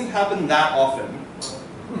means it doesn't happen that often.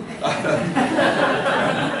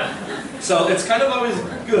 So it's kind of always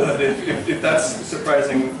good if that's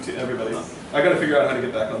surprising to everybody. I gotta figure out how to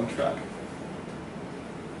get back on track.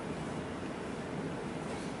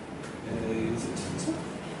 Is it this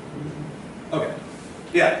one? Okay.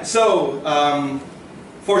 Yeah, so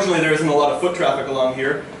fortunately there isn't a lot of foot traffic along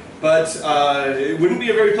here, but it wouldn't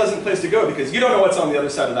be a very pleasant place to go because you don't know what's on the other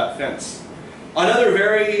side of that fence. Another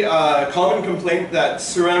very common complaint that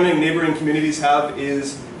surrounding neighboring communities have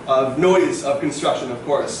is of noise of construction, of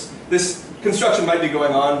course. This construction might be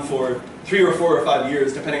going on for 3 or 4 or 5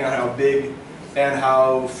 years, depending on how big and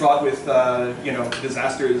how fraught with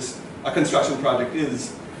disasters a construction project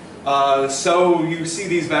is. So you see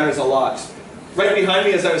these banners a lot. Right behind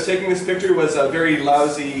me, as I was taking this picture, was a very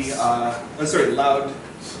loud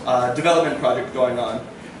development project going on.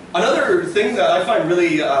 Another thing that I find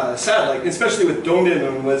really sad, like especially with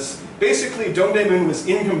Dongdaemun, was basically Dongdaemun was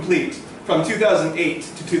incomplete from 2008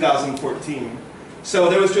 to 2014. So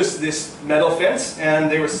there was just this metal fence,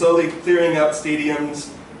 and they were slowly clearing out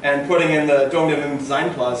stadiums and putting in the Dongdaemun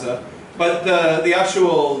Design Plaza. But the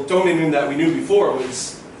actual Dongdaemun that we knew before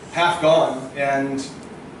was half gone, and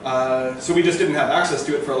so we just didn't have access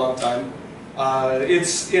to it for a long time.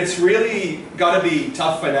 It's really got to be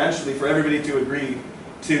tough financially for everybody to agree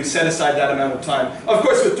to set aside that amount of time. Of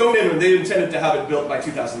course, with Dongdaemun, they intended to have it built by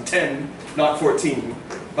 2010, not 14.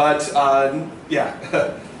 But yeah,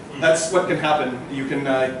 that's what can happen. You can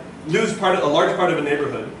lose a large part of a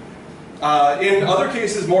neighborhood. In other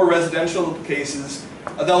cases, more residential cases,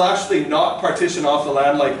 they'll actually not partition off the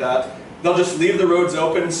land like that. They'll just leave the roads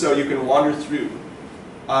open so you can wander through.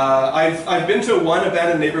 I've been to one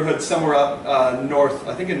abandoned neighborhood somewhere up north,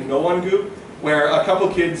 I think in Nowon-gu, where a couple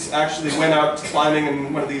kids actually went out climbing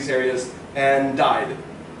in one of these areas and died.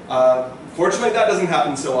 Fortunately, that doesn't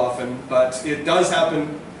happen so often, but it does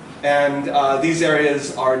happen, and these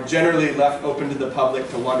areas are generally left open to the public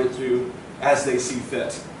to wander through as they see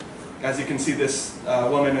fit. As you can see this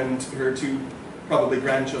woman and her 2 probably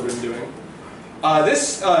grandchildren doing.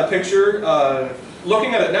 This picture,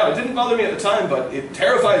 looking at it now, it didn't bother me at the time, but it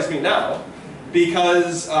terrifies me now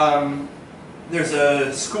because there's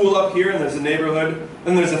a school up here and there's a neighborhood,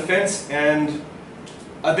 and there's a fence and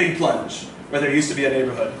a big plunge where there used to be a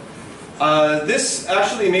neighborhood. This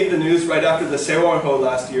actually made the news right after the Sewonho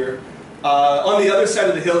last year. On the other side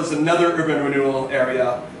of the hill is another urban renewal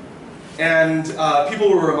area, and people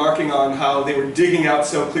were remarking on how they were digging out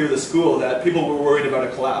so clear the school that people were worried about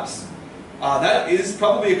a collapse. That is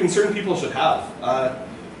probably a concern people should have.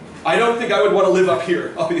 I don't think I would want to live up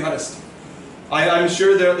here, I'll be honest. I'm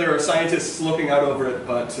sure there are scientists looking out over it,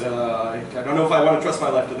 but I don't know if I want to trust my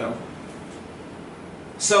life to them.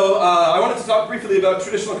 So I wanted to talk briefly about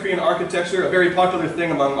traditional Korean architecture, a very popular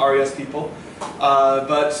thing among RES people,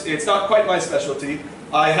 but it's not quite my specialty.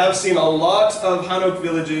 I have seen a lot of Hanok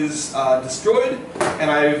villages destroyed, and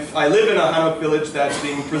I live in a Hanok village that's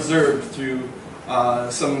being preserved through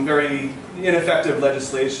some very ineffective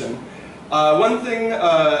legislation. One thing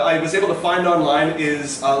I was able to find online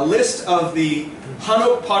is a list of the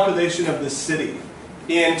Hanok population of the city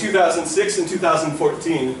in 2006 and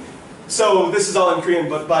 2014. So this is all in Korean,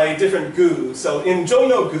 but by different gu. So in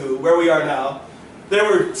Jongno-gu, where we are now, there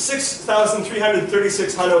were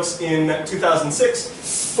 6,336 Hanoks in 2006,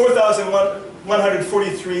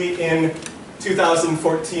 4,143 in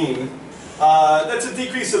 2014. That's a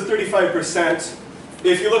decrease of 35%.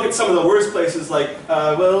 If you look at some of the worst places, like,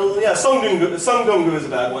 well, yeah, Songdong-gu is a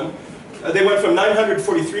bad one. They went from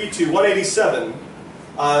 943 to 187.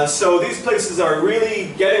 So these places are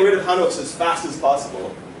really getting rid of Hanoks as fast as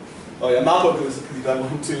possible. Oh yeah, Mapo-gu is a pretty bad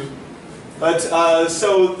one too. But,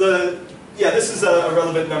 this is a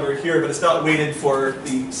relevant number here, but it's not weighted for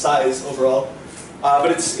the size overall. But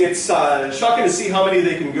it's shocking to see how many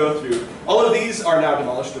they can go through. All of these are now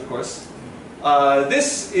demolished, of course.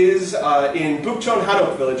 This is in Bukchon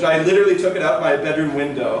Hanok village. I literally took it out my bedroom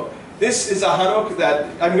window. This is a Hanok that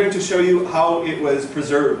I'm going to show you how it was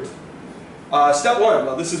preserved. Step 1,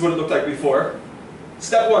 well, this is what it looked like before.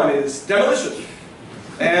 Step 1 is demolition.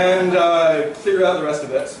 And clear out the rest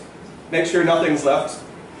of it. Make sure nothing's left.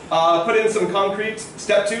 Put in some concrete.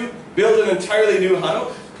 Step 2, build an entirely new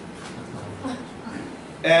Hanok.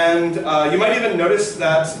 And you might even notice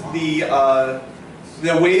that the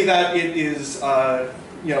way that it is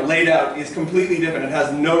laid out is completely different. It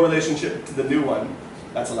has no relationship to the new one.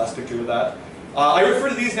 That's the last picture of that. I refer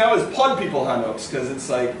to these now as pod people Hanoks, because it's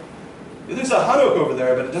like, there's a Hanok over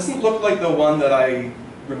there, but it doesn't look like the one that I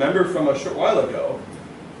remember from a short while ago.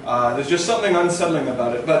 There's just something unsettling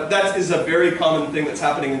about it. But that is a very common thing that's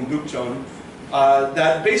happening in Bukchon.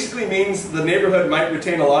 That basically means the neighborhood might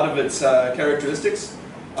retain a lot of its characteristics,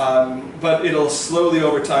 but it'll slowly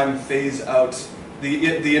over time phase out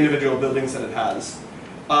the individual buildings that it has.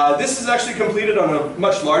 This is actually completed on a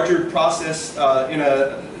much larger process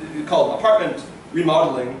called apartment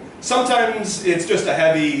remodeling. Sometimes it's just a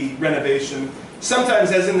heavy renovation.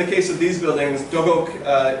 Sometimes, as in the case of these buildings, Dogok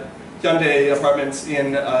Hongdae apartments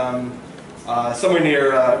in somewhere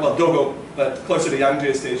near, well, Dogok, but closer to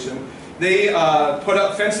Yongsan station, they put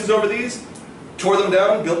up fences over these, tore them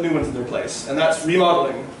down, built new ones in their place, and that's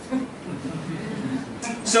remodeling.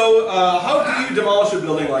 So how do you demolish a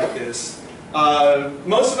building like this?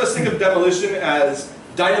 Most of us think of demolition as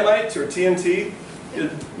dynamite or TNT. You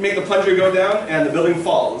make the plunger go down and the building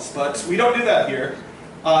falls, but we don't do that here.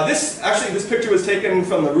 This picture was taken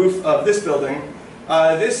from the roof of this building.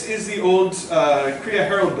 This is the old Korea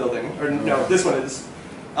Herald building, or no, this one is.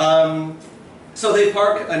 So they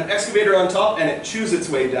park an excavator on top and it chews its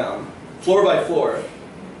way down, floor by floor.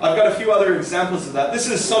 I've got a few other examples of that. This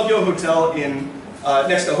is Seoggyecheon Hotel in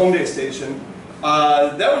next to Hongdae station.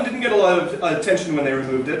 That one didn't get a lot of attention when they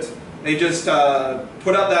removed it. They just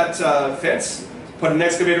put up that fence, put an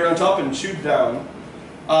excavator on top, and chewed down.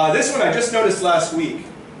 This one I just noticed last week.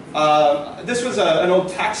 This was an old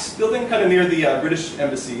tax building kind of near the British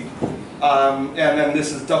embassy. And then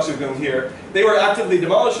this is Doksugung here. They were actively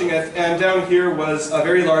demolishing it, and down here was a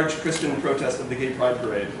very large Christian protest of the Gay Pride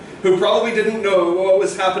Parade, who probably didn't know what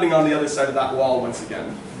was happening on the other side of that wall once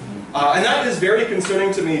again. And that is very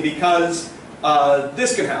concerning to me because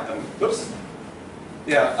this can happen. Whoops.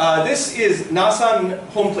 Yeah, this is Nasan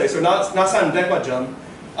Home Place, or Nasan Dekwajeon,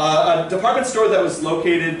 a department store that was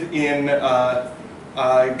located in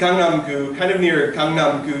Gangnam-gu, kind of near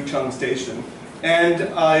Gangnam-gu-cheon station. And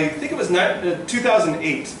I think it was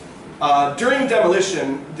 2008. During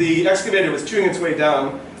demolition, the excavator was chewing its way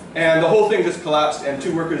down, and the whole thing just collapsed, and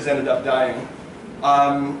 2 workers ended up dying.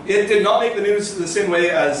 It did not make the news the same way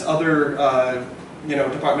as other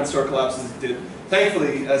department store collapses did.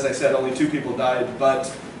 Thankfully, as I said, only 2 people died,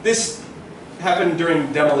 but this happened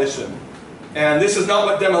during demolition. And this is not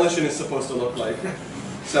what demolition is supposed to look like.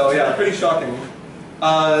 So yeah, pretty shocking.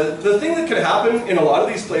 The thing that could happen in a lot of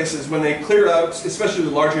these places when they clear out, especially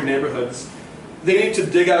the larger neighborhoods, they need to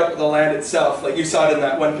dig out the land itself, like you saw it in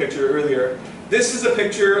that one picture earlier. This is a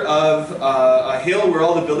picture of a hill where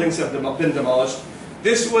all the buildings have been demolished.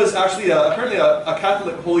 This was actually apparently a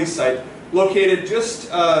Catholic holy site located just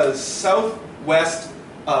southwest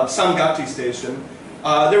of Cheonggyecheon station.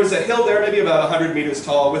 There was a hill there, maybe about 100 meters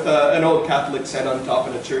tall, with an old Catholic site on top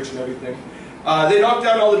and a church and everything. They knocked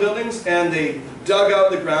down all the buildings and they dug out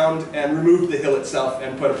the ground and removed the hill itself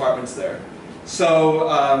and put apartments there. So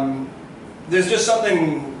there's just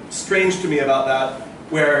something strange to me about that,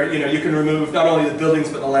 where you can remove not only the buildings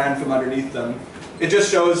but the land from underneath them. It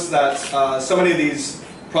just shows that so many of these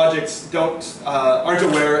projects aren't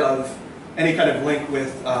aware of any kind of link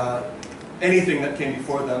with anything that came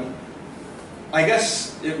before them. I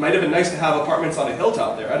guess it might have been nice to have apartments on a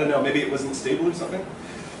hilltop there. I don't know, maybe it wasn't stable or something.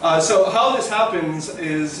 So how this happens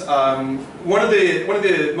is one of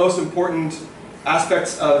the most important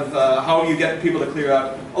aspects of how you get people to clear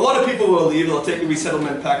out. A lot of people will leave, they'll take the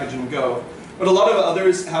resettlement package and go. But a lot of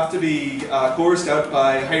others have to be coerced out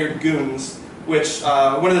by hired goons, which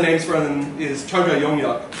one of the names for them is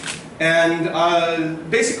Cheonggyecheon. And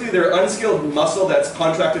basically they're unskilled muscle that's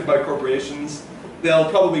contracted by corporations. They'll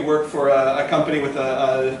probably work for a company with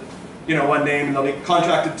one name, and they'll be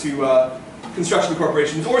contracted to construction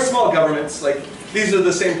corporations or small governments. Like these are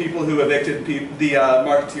the same people who evicted the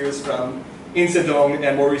marketeers from Incheon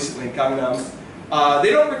and more recently Gangnam.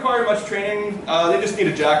 They don't require much training. They just need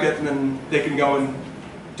a jacket and then they can go and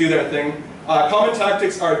do their thing. Common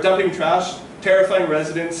tactics are dumping trash, terrifying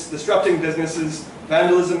residents, disrupting businesses,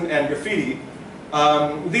 vandalism, and graffiti.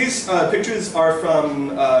 These pictures are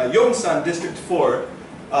from Yongsan District 4,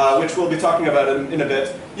 which we'll be talking about in a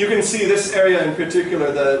bit. You can see this area in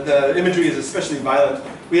particular, the imagery is especially violent.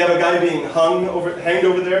 We have a guy being hanged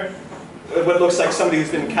over there, what looks like somebody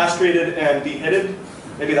who's been castrated and beheaded.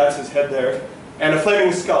 Maybe that's his head there. And a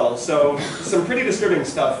flaming skull, so some pretty disturbing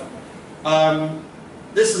stuff.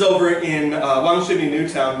 This is over in Wangshimi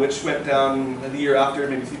Newtown, which went down the year after,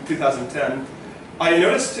 maybe 2010. I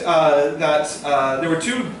noticed that there were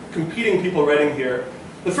 2 competing people writing here.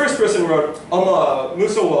 The first person wrote "Oma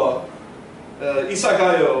musowo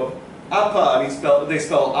isagayo appa," and they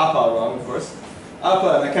spell "appa" wrong, of course.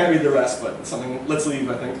 "Appa," and I can't read the rest, but something. Let's leave,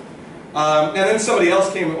 I think. And then somebody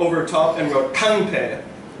else came over top and wrote "kangpe,"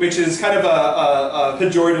 which is kind of a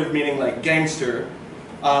pejorative meaning like gangster.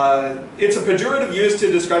 It's a pejorative used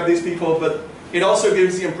to describe these people, but it also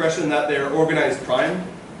gives the impression that they're organized crime.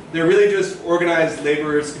 They're really just organized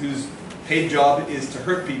laborers whose paid job is to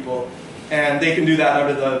hurt people, and they can do that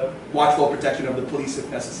under the watchful protection of the police if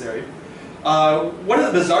necessary. One of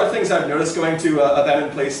the bizarre things I've noticed going to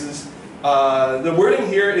abandoned places, the wording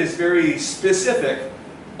here is very specific.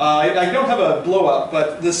 I don't have a blow up,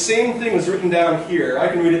 but the same thing was written down here. I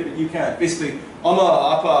can read it, but you can't. Basically,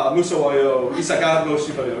 ama, apa, musawayo, isagago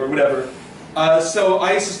shibayo, or whatever. So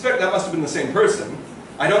I suspect that must have been the same person.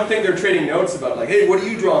 I don't think they're trading notes about like, hey, what do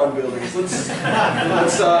you draw on buildings? Let's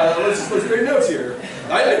trade notes here.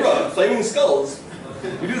 I draw flaming skulls.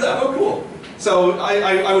 You do that? Oh, cool. So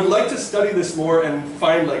I would like to study this more and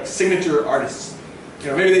find like signature artists.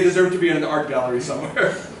 You know, maybe they deserve to be in an art gallery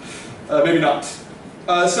somewhere. Maybe not.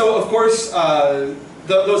 So of course,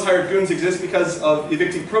 those hired goons exist because of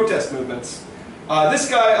evictee protest movements. This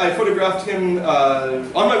guy, I photographed him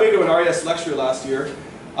on my way to an RES lecture last year.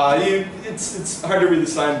 It's hard to read the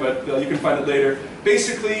sign, but you can find it later.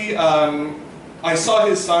 Basically, I saw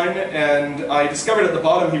his sign and I discovered at the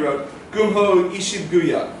bottom he wrote, Gumho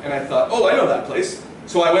Ishiguya, and I thought, oh, I know that place.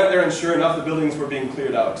 So I went there and sure enough, the buildings were being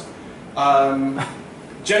cleared out.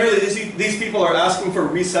 Generally, these people are asking for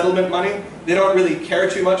resettlement money. They don't really care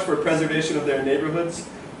too much for preservation of their neighborhoods.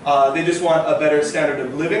 They just want a better standard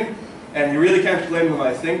of living, and you really can't blame them,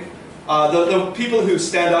 I think. The people who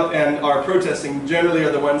stand up and are protesting generally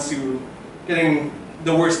are the ones who are getting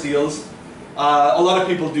the worst deals. A lot of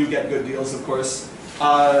people do get good deals, of course.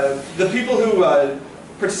 The people who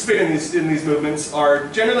participate in these movements are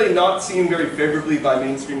generally not seen very favorably by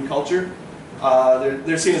mainstream culture.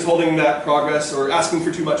 They're seen as holding back progress or asking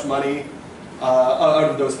for too much money out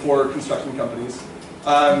of those poor construction companies.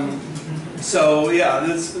 So yeah,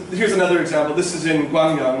 here's another example. This is in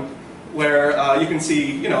Gwangyang, where you can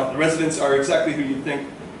see, you know, the residents are exactly who you'd think.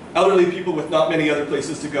 Elderly people with not many other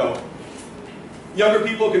places to go. Younger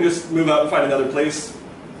people can just move out and find another place.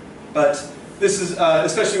 But this is,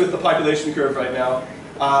 especially with the population curve right now,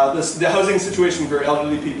 the housing situation for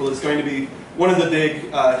elderly people is going to be one of the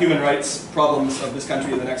big human rights problems of this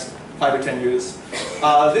country in the next 5 or 10 years.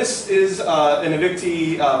 This is an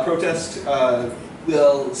evictee protest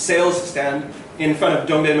sales stand in front of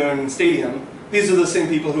Dongdaemun Stadium. These are the same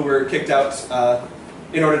people who were kicked out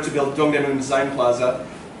in order to build Dongdaemun Design Plaza.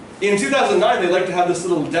 In 2009, they like to have this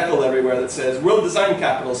little decal everywhere that says, World Design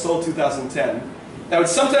Capital, Seoul 2010. That would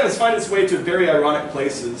sometimes find its way to very ironic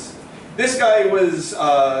places. This guy was,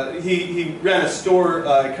 he ran a store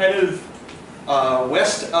kind of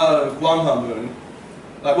west of Gwanghwamun.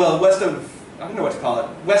 Well, west of, I don't know what to call it,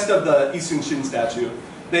 west of the Isunshin statue.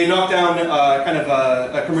 They knocked down kind of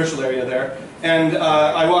a commercial area there. And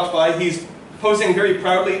I walked by, he's posing very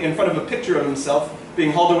proudly in front of a picture of himself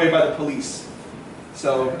being hauled away by the police.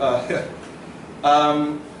 So,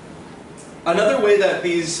 another way that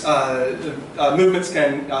these movements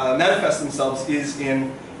can manifest themselves is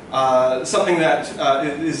in something that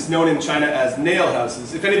is known in China as nail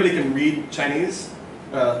houses. If anybody can read Chinese,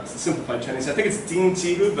 simplified Chinese, I think it's Ding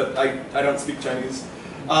Jihu, but I don't speak Chinese.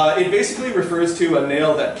 It basically refers to a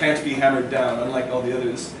nail that can't be hammered down, unlike all the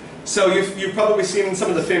others. So you've probably seen some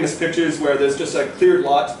of the famous pictures where there's just a cleared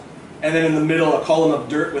lot, and then in the middle a column of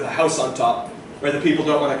dirt with a house on top, where the people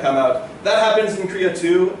don't want to come out. That happens in Korea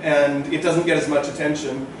too, and it doesn't get as much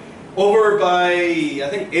attention. Over by, I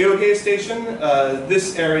think, Aoge Station,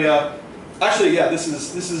 this area, actually, yeah, this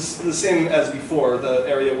is the same as before, the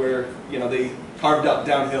area where, you know, they carved up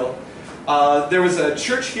downhill. There was a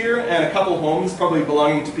church here and a couple homes, probably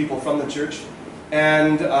belonging to people from the church.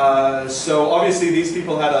 And so obviously these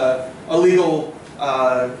people had a legal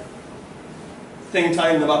thing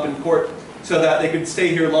tying them up in court so that they could stay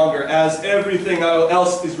here longer as everything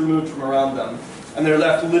else is removed from around them. And they're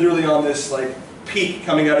left literally on this like peak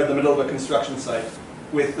coming out of the middle of a construction site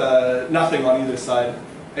with nothing on either side.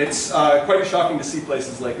 It's quite shocking to see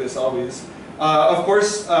places like this always. Of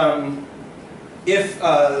course, if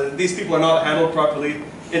these people are not handled properly,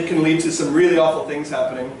 it can lead to some really awful things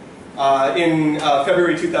happening. In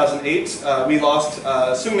February 2008, we lost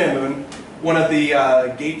Sungnaemun, one of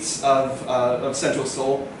the gates of central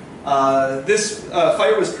Seoul. This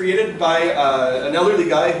fire was created by an elderly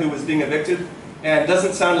guy who was being evicted, and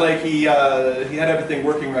doesn't sound like he had everything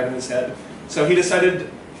working right in his head. So he decided,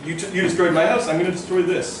 you destroyed my house, I'm going to destroy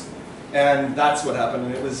this. And that's what happened.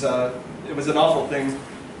 And it was an awful thing.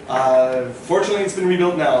 Fortunately, it's been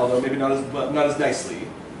rebuilt now, although maybe not as nicely.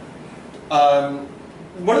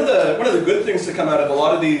 One of the good things to come out of a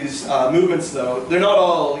lot of these movements, though, they're not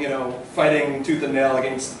all, you know, fighting tooth and nail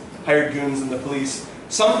against hired goons and the police.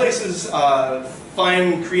 Some places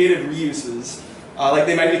find creative reuses, like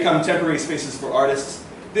they might become temporary spaces for artists.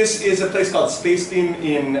 This is a place called Space Theme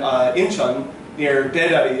in Incheon, near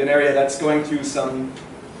Daedari, an area that's going through some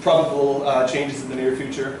probable changes in the near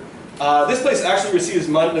future. This place actually receives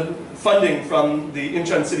funding from the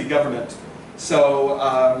Incheon city government.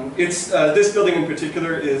 So this building in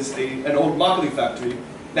particular is an old makgeolli factory,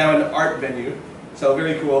 now an art venue. So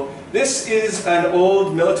very cool. This is an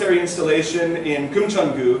old military installation in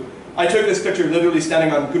Gumcheon-gu. I took this picture literally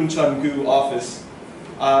standing on Gumcheon-gu office.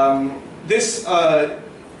 This, I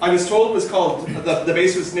was told, was called, the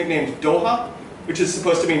base was nicknamed Doha, which is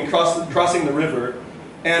supposed to mean crossing the river.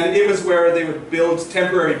 And it was where they would build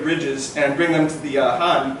temporary bridges and bring them to the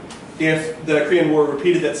Han if the Korean War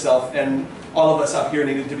repeated itself and all of us up here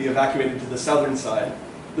needed to be evacuated to the southern side.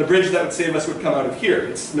 The bridge that would save us would come out of here.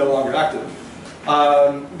 It's no longer active.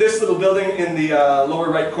 This little building in the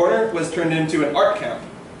lower right corner was turned into an art camp,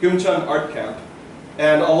 Gumcheon Art Camp.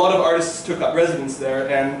 And a lot of artists took up residence there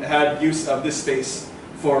and had use of this space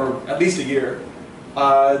for at least a year.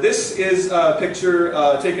 This is a picture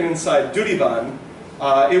taken inside Duriban.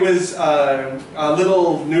 It was a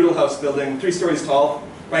little noodle house building, 3 stories tall,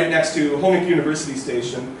 right next to Hongdae University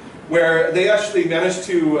Station, where they actually managed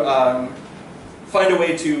to find a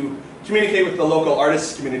way to communicate with the local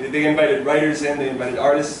artists community. They invited writers in, they invited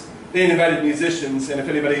artists, they invited musicians, and if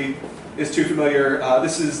anybody is too familiar,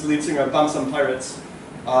 this is the lead singer of Bamsam Pirates.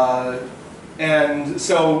 And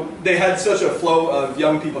so they had such a flow of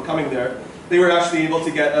young people coming there, they were actually able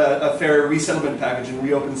to get a fair resettlement package and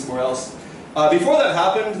reopen somewhere else. Before that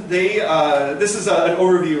happened, this is an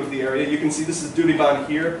overview of the area. You can see this is Duriban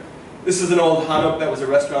here. This is an old hanok that was a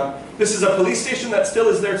restaurant. This is a police station that still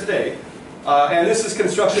is there today. And this is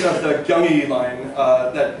construction of the Gyeonggi line,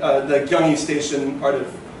 the Gyeonggi station, part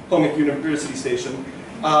of Hongdae University Station.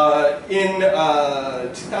 In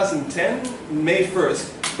 2010, May 1st,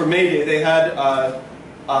 for May Day, they had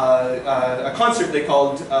a concert they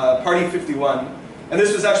called Party 51. And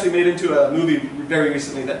this was actually made into a movie very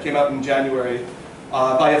recently that came out in January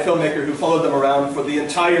by a filmmaker who followed them around for the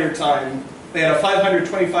entire time. They had a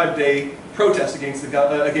 525-day protest against the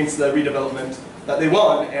redevelopment that they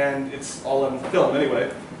won, and it's all on film anyway.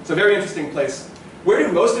 It's a very interesting place. Where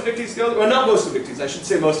do most evictees go? Well, not most evictees. I should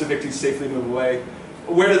say most evictees safely move away.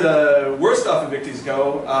 Where do the worst off evictees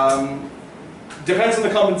go? Depends on the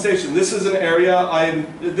compensation. This is an area,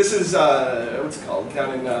 this is, what's it called,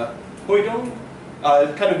 down in Hoidong?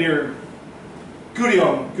 Kind of near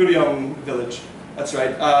Guriong village. That's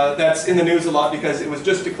right. That's in the news a lot because it was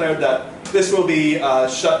just declared that this will be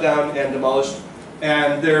shut down and demolished.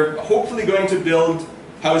 And they're hopefully going to build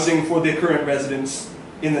housing for the current residents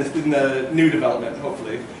in the new development,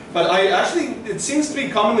 hopefully. But it seems to be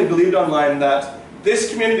commonly believed online that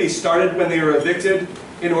this community started when they were evicted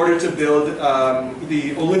in order to build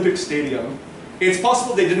the Olympic Stadium. It's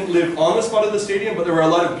possible they didn't live on the spot of the stadium, but there were a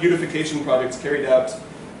lot of beautification projects carried out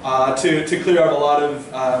to clear out a lot of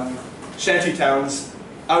shanty towns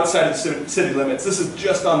outside of city limits. This is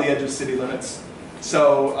just on the edge of city limits.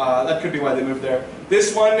 So that could be why they moved there.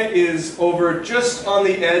 This one is over just on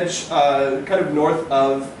the edge, kind of north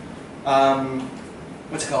of,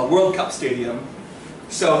 what's it called, World Cup Stadium.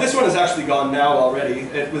 So this one is actually gone now already.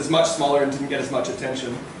 It was much smaller and didn't get as much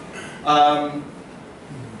attention.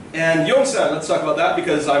 And Yongsan, let's talk about that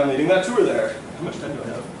because I'm leading that tour there. How much time do I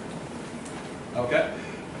have? Okay.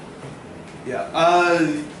 Yeah.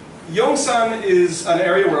 Yongsan is an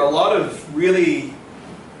area where a lot of really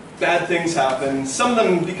bad things happen. Some of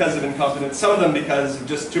them because of incompetence, some of them because of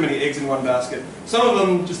just too many eggs in one basket. Some of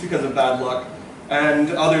them just because of bad luck,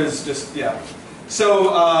 and others just, yeah.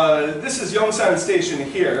 So this is Yongsan Station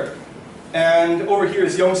here, and over here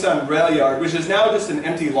is Yongsan Rail Yard, which is now just an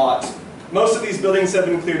empty lot. Most of these buildings have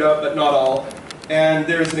been cleared out, but not all. And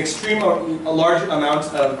there's a large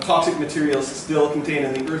amount of toxic materials still contained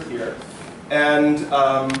in the earth here. And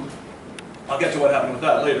I'll get to what happened with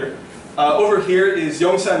that later. Over here is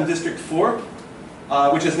Yongsan District 4,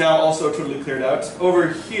 which is now also totally cleared out. Over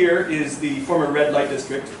here is the former red light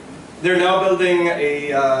district. They're now building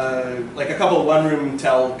like a couple one-room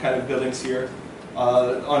tel kind of buildings here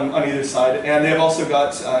on either side. And they've also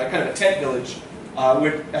got kind of a tent village,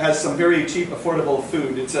 which has some very cheap, affordable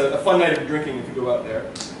food. It's a fun night of drinking if you go out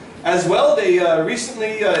there. As well, they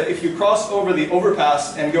recently, if you cross over the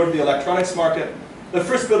overpass and go to the electronics market, the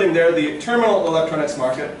first building there, the terminal electronics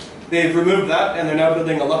market, they've removed that and they're now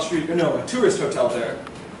building a tourist hotel there.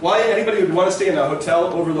 Why anybody would want to stay in a hotel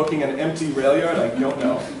overlooking an empty rail yard, I don't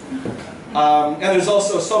know. And there's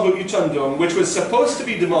also Cheonggyecheon, which was supposed to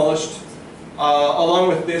be demolished along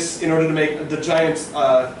with this in order to make the giant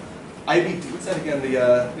IBT, what's that again?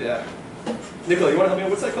 Yeah. Nicola, you want to help me out?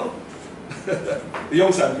 What's that called? The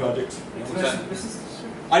Yongsan project.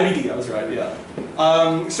 IBD, I was right, yeah.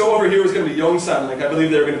 So over here was going to be Yongsan, like I believe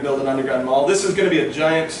they were going to build an underground mall. This was going to be a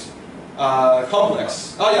giant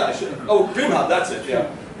complex. Oh yeah, I should. Oh, Dream Hub, that's it, yeah.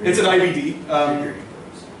 It's an IBD.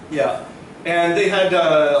 Yeah. And they had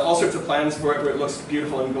all sorts of plans for it where it looks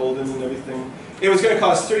beautiful and golden and everything. It was going to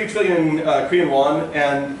cost 30 trillion Korean won,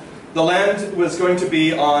 and the land was going to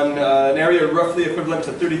be on an area roughly equivalent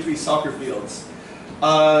to 33 soccer fields.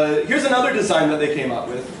 Here's another design that they came up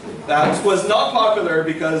with that was not popular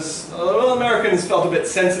because Americans felt a bit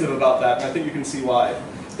sensitive about that, and I think you can see why.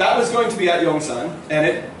 That was going to be at Yongsan, and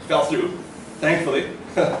it fell through, thankfully.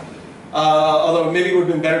 Although maybe it would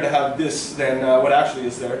have been better to have this than what actually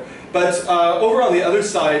is there. But over on the other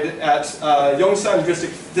side at Yongsan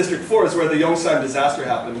District 4 is where the Yongsan disaster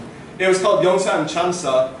happened. It was called Yongsan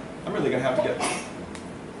Chansa. I'm really going to have to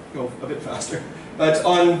go a bit faster. But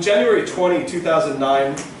on January 20,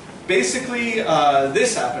 2009, basically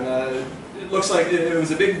this happened. It looks like it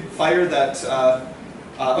was a big fire that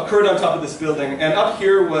occurred on top of this building. And up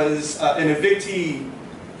here was an evictee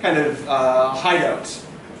kind of hideout,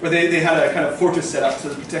 where they had a kind of fortress set up to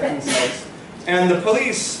protect themselves. And the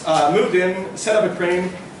police moved in, set up a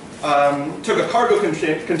crane, took a cargo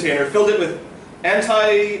container, filled it with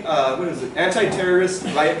anti-terrorist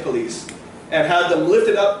riot police, and had them lift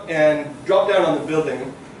it up and drop down on the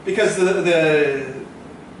building, because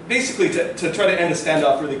basically to try to end a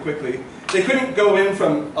standoff really quickly. They couldn't go in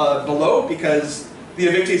from below because the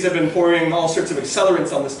evictees had been pouring all sorts of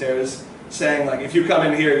accelerants on the stairs, saying like, if you come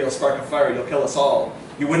in here, you'll spark a fire, you'll kill us all.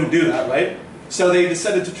 You wouldn't do that, right? So they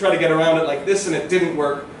decided to try to get around it like this, and it didn't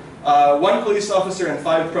work. One police officer and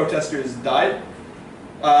 5 protesters died.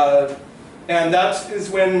 And that is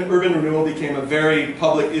when urban renewal became a very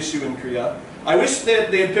public issue in Korea. I wish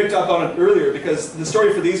that they had picked up on it earlier, because the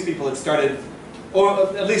story for these people had started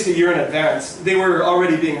at least a year in advance. They were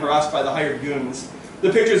already being harassed by the hired goons.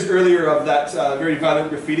 The pictures earlier of that very violent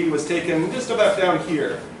graffiti was taken just about down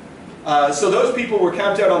here. So those people were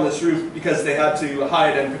camped out on this roof because they had to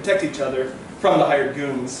hide and protect each other from the hired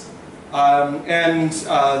goons.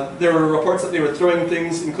 There were reports that they were throwing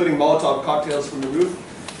things, including Molotov cocktails, from the roof.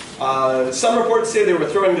 Some reports say they were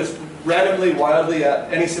throwing just randomly, wildly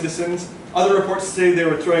at any citizens. Other reports say they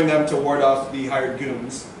were throwing them to ward off the hired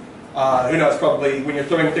goons. Who knows, probably when you're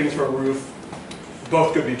throwing things from a roof,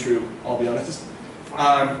 both could be true, I'll be honest.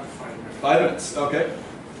 5 minutes, okay.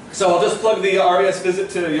 So I'll just plug the RES visit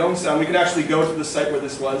to Yongsan. We can actually go to the site where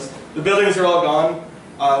this was. The buildings are all gone.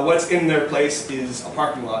 What's in their place is a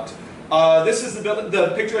parking lot. This is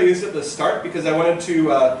the picture I used at the start because I wanted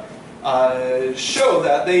to show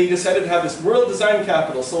that they decided to have this World Design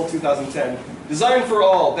Capital, Seoul 2010, Design for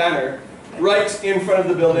All banner right in front of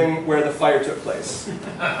the building where the fire took place.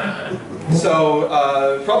 So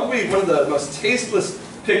probably one of the most tasteless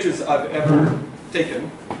pictures I've ever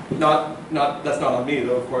taken. That's not on me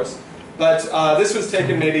though, of course. But this was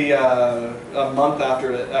taken maybe a month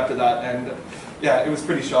after that, and yeah, it was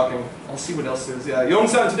pretty shocking. I'll see what else there is. Yeah,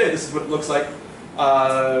 Yongsan today, this is what it looks like.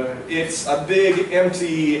 It's a big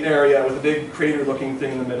empty area with a big crater-looking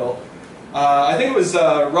thing in the middle. I think it was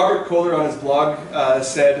Robert Kohler on his blog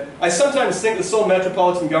said, "I sometimes think the Seoul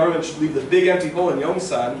Metropolitan Government should leave the big empty hole in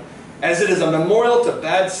Yongsan as it is a memorial to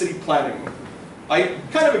bad city planning." I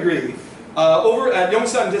kind of agree. Over at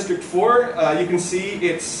Yongsan District 4, you can see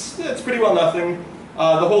it's pretty well nothing.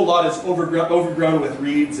 The whole lot is overgrown with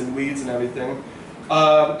reeds and weeds and everything.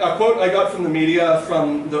 A quote I got from the media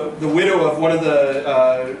from the widow of one of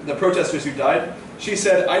the protesters who died. She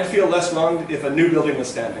said, "I'd feel less wronged if a new building was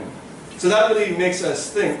standing." So that really makes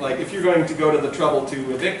us think, like, if you're going to go to the trouble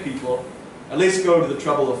to evict people, at least go to the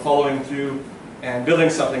trouble of following through and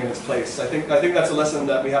building something in its place. I think that's a lesson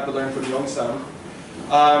that we have to learn from Yongsan.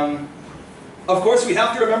 Of course, we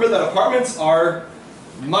have to remember that apartments are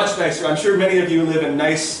much nicer. I'm sure many of you live in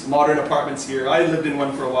nice, modern apartments here. I lived in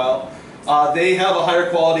one for a while. They have a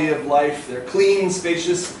higher quality of life. They're clean,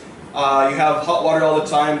 spacious. You have hot water all the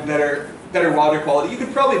time, better water quality. You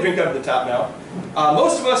could probably drink out of the tap now.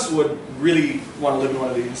 Most of us would really want to live in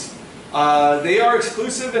one of these. They are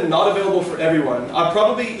exclusive and not available for everyone.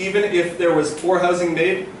 Probably even if there was poor housing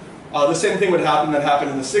made, the same thing would happen that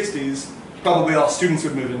happened in the 60s. Probably all students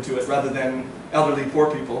would move into it rather than elderly poor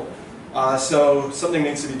people. So something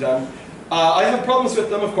needs to be done. I have problems with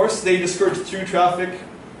them, of course. They discourage through traffic,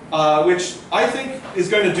 which I think is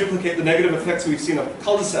going to duplicate the negative effects we've seen of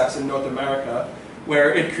cul-de-sacs in North America,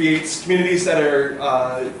 where it creates communities that are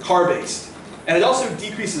car-based. And it also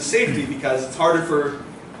decreases safety because it's harder for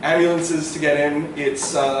ambulances to get in.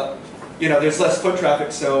 It's, there's less foot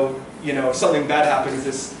traffic, so, if something bad happens,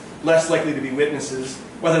 there's less likely to be witnesses,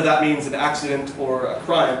 whether that means an accident or a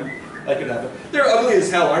crime. that could happen. They're ugly as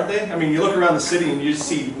hell, aren't they? I mean, you look around the city and you just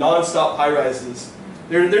see non-stop high-rises.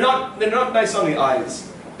 They're not nice on the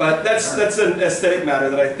eyes, but that's an aesthetic matter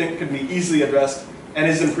that I think can be easily addressed and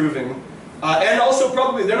is improving. And also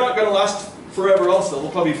probably they're not going to last forever. Also,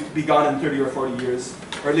 they'll probably be gone in 30 or 40 years,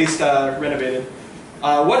 or at least renovated.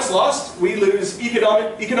 What's lost? We lose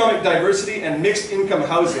economic diversity and mixed income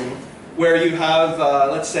housing, where you have,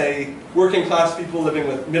 let's say, working class people living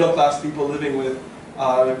with middle class people living with,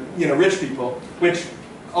 rich people, which,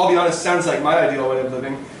 I'll be honest, sounds like my ideal way of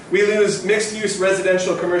living. We lose mixed use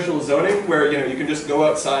residential commercial zoning, where you can just go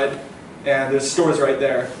outside and there's stores right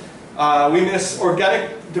there. We miss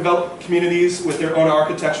organic developed communities with their own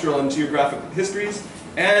architectural and geographic histories,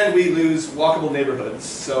 and we lose walkable neighborhoods.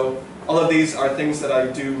 So all of these are things that I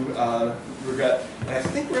do regret. And I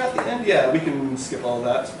think we're at the end. Yeah, we can skip all of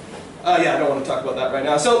that. Yeah, I don't want to talk about that right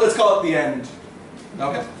now. So let's call it the end.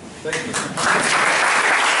 Okay. Thank you.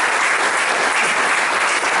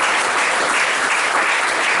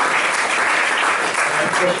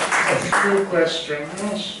 A few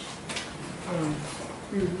questions.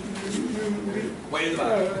 Way in the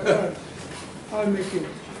back. I'll make it.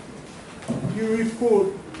 You have report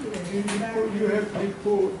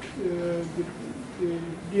the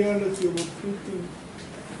reality of building.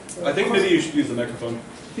 I think maybe you should use the microphone.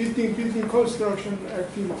 Building construction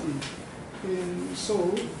activity in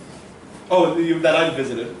Seoul. Oh, that I've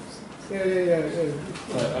visited. Yeah. I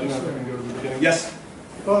don't know if I can go to the beginning. Yes?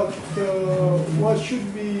 But what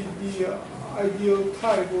should be the ideal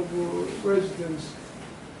type of residence?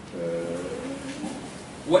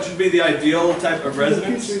 What should be the ideal type of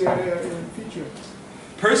residence? In the future.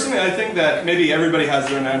 Personally, I think that maybe everybody has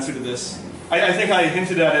their own answer to this. I think I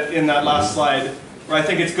hinted at it in that last slide, where I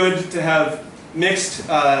think it's good to have mixed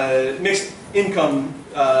income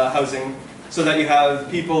housing, so that you have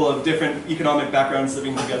people of different economic backgrounds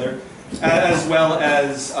living together, as well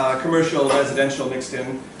as commercial, residential mixed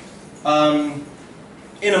in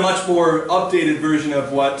a much more updated version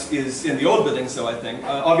of what is in the old buildings, though, I think.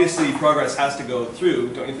 Obviously, progress has to go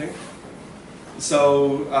through, don't you think?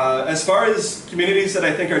 So, as far as communities that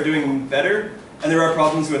I think are doing better, and there are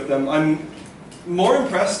problems with them, I'm more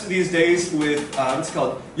impressed these days with, what's it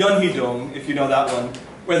called? Yeonhee-dong, if you know that one,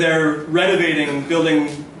 where they're renovating building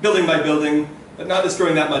by building, but not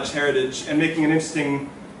destroying that much heritage, and making an interesting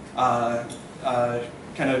kind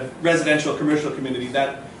of residential, commercial community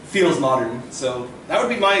that feels modern. So that would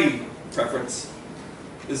be my preference.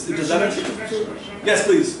 Does that answer? Yes,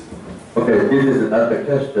 please. Okay, this is another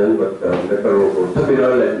question, but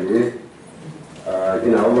terminology.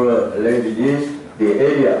 In our language, the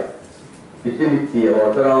area vicinity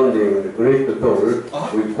or surrounding the Great Seoul,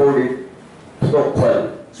 we call it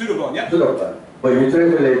Sudokwon. Sudokwon, yeah. Sudokwon. But you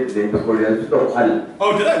translate it into Korean Sudokwon.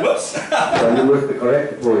 Oh, did I? Whoops. So you must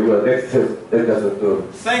correct for your next to.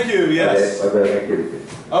 Thank you. Yes.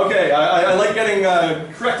 Okay, I like getting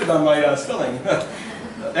corrected on my spelling.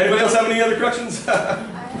 Anybody else have any other corrections?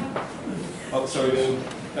 Oh, sorry.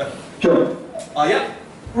 John. Yeah.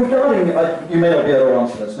 Regarding, you may not be able to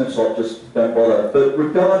answer this, if not, just don't bother. But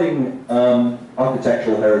regarding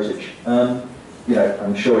architectural heritage,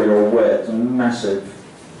 I'm sure you're aware it's a massive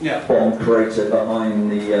bomb crater behind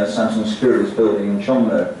the Samsung Securities building in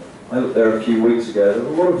Cheonggyecheon. I looked there a few weeks ago. There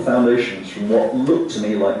were a lot of foundations from what looked to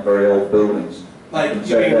me like very old buildings. Like, you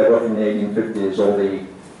say they were from the 1850s or the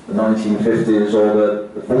 1950s or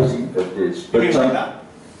the 1450s. But,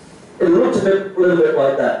 it looked a little bit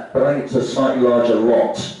like that, but I think it's a slightly larger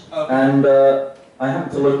lot. Okay. And I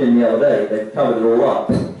happened to look in the other day, they've covered it all up,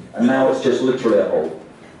 and now it's just literally a hole.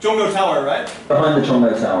 Cheonggyecheon Tower, right? Behind the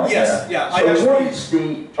Cheonggyecheon Tower. Yes, yeah. So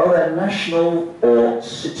are there national or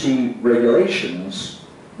city regulations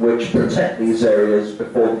which protect these areas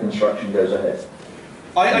before the construction goes ahead?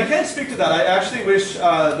 I can't speak to that. I actually wish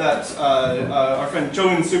that our friend Jo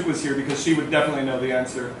In-suk was here, because she would definitely know the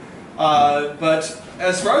answer. But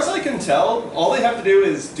as far as I can tell, all they have to do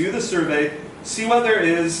is do the survey, see what there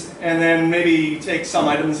is, and then maybe take some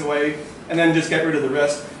items away, and then just get rid of the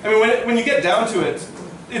rest. I mean, when you get down to it,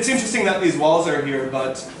 it's interesting that these walls are here,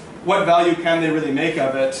 but what value can they really make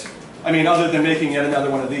of it? I mean, other than making yet another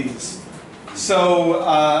one of these. So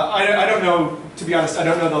I don't know, to be honest, I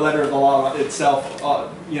don't know the letter of the law itself,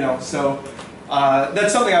 so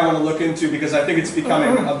that's something I want to look into, because I think it's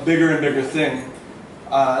becoming a bigger and bigger thing.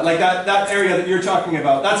 Like that area that you're talking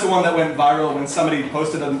about, that's the one that went viral when somebody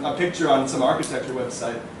posted a picture on some architecture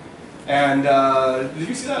website. And did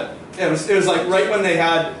you see that? Yeah, it was like right when they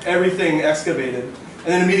had everything excavated, and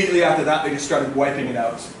then immediately after that they just started wiping it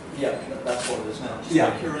out. Yeah, that's what it is now. Just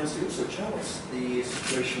yeah. Curiosity, also tell us the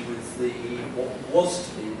situation with what was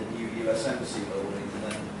to be the new US Embassy building, and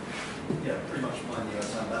then Yeah, pretty much behind the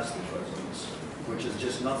US ambassador's residence, which is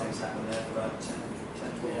just nothing's happened there for about 10,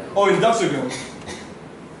 12 years. Oh, in Daksugun.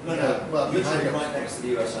 No, Yeah, well, literally behind right next to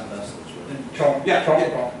the US ambassador's residence.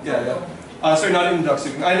 Sorry, not in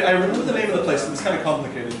Daksugun. I remember the name of the place. It was kind of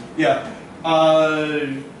complicated. Yeah.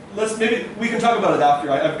 Maybe we can talk about it after.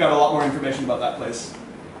 I've got a lot more information about that place.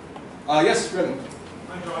 Yes, Brendan.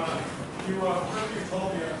 Hi, John. You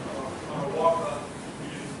told me on a walk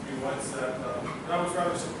you once that I was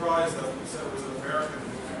rather surprised that you said it was an American who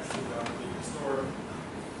actually done the historic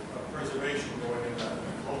preservation going in that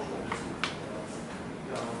cultural district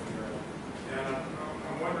down here. And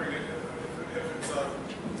I'm wondering if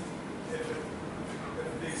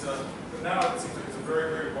now it seems like it's a very,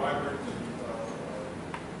 very vibrant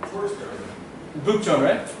tourist area. Cheonggyecheon,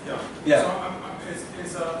 right? Yeah. Yeah.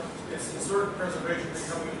 So is historic preservation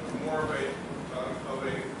becoming more of a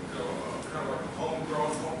kind of like a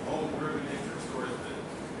homegrown, home-driven interest, or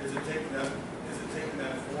is it taking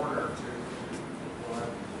that foreigner to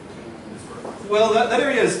Well, that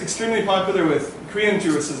area is extremely popular with Korean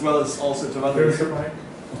tourists as well as all sorts of others.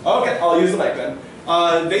 Okay, I'll use the mic then.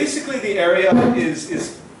 Basically, the area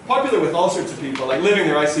is popular with all sorts of people. Like living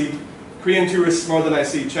there, I see Korean tourists more than I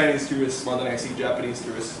see Chinese tourists, more than I see Japanese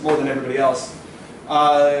tourists, more than everybody else.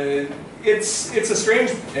 It's a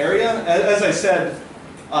strange area. As I said,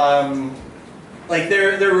 like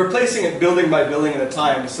they're replacing it building by building at a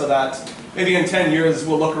time, so that maybe in 10 years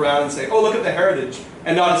we'll look around and say, oh, look at the heritage,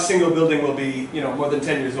 and not a single building will be, more than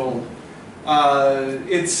 10 years old.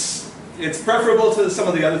 It's preferable to some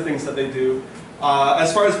of the other things that they do.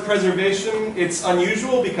 As far as preservation, it's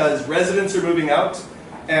unusual because residents are moving out,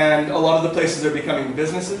 and a lot of the places are becoming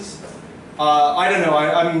businesses. I don't know.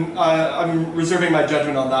 I'm reserving my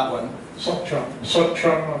judgment on that one.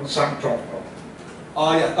 Cheonggyecheon and Samcheon.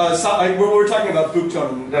 Yeah. We're talking about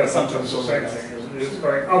Bukcheon and That's Samcheon. the same thing. It's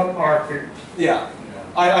going upmarket. Yeah.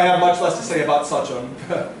 I have much less to say about Sacheon.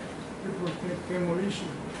 People think demolition.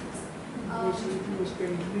 It was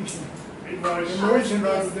demolition. Demolition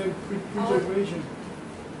rather than preservation.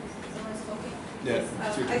 Someone's talking? Yeah.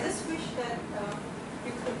 I just wish that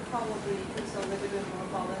you could probably use a little bit more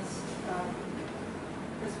balanced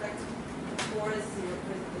perspective towards your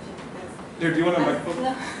presentation. Here, do you want a microphone?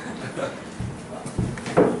 No.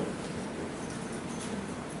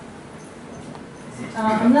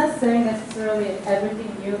 I'm not saying necessarily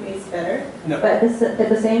everything new is better, No. but at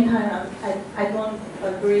the same time, I don't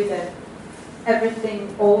agree that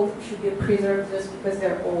everything old should be preserved just because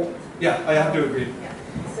they're old. Yeah, I have to agree. Yeah.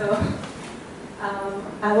 So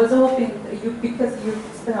I was hoping because you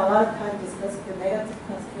spent a lot of time discussing the negative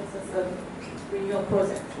consequences of renewal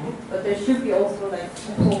project, but there should be also like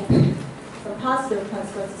some positive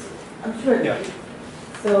consequences. I'm sure there is.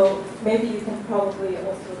 So maybe you can probably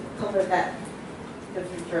also cover that in the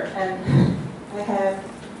future. And I have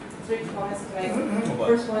 3 comments to make.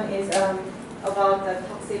 First one is about the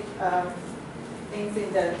toxic things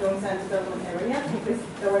in the Yongsan development area, because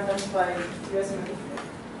they were done by US military.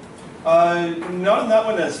 Not in that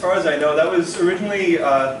one, as far as I know. That was originally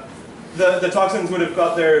the toxins would have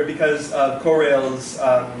got there because of Korail's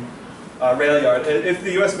rail yard. If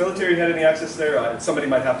the U.S. military had any access there, somebody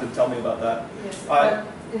might have to tell me about that. Yes, but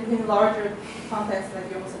in larger context, like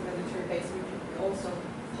Yongsan military base, which is also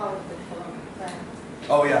part of the development plan.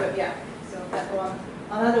 Oh yeah. So, yeah. So that one.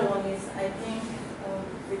 Another one is, I think,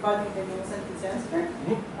 regarding the Yongsan disaster.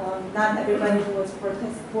 Not everybody was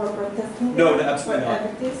protesting. No, absolutely not.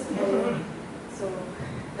 So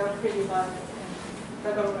they're pretty bad, and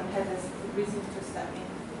the government has a reason to step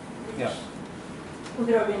in. Yeah. Would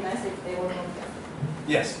have been nice if they were not there.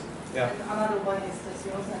 Yes. Yeah. And another one is the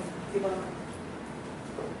Yongsan development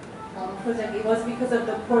project. It was because of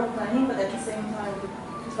the poor planning, but at the same time, the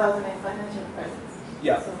 2008 financial crisis.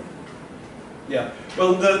 Yeah. So, yeah.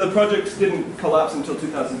 Well, the project didn't collapse until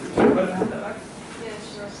 2015. But yeah,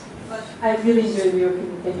 sure. But I really enjoyed your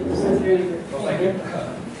presentation. This was really good. Well, thank you.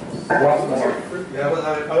 Yeah, well,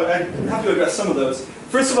 I have to address some of those.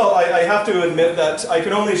 First of all, I have to admit that I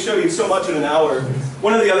can only show you so much in an hour.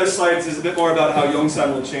 One of the other slides is a bit more about how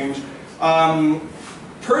Yongsan will change.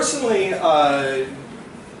 Personally,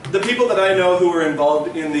 the people that I know who were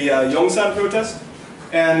involved in the Yongsan protest,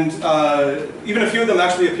 and even a few of them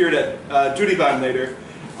actually appeared at Juriban later,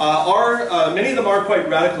 many of them are quite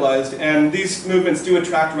radicalized, and these movements do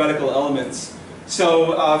attract radical elements.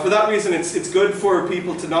 So for that reason, it's good for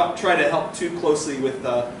people to not try to help too closely with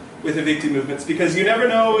evictee movements, because you never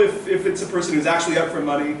know if it's a person who's actually out for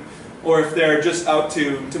money, or if they're just out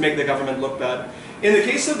to make the government look bad. In the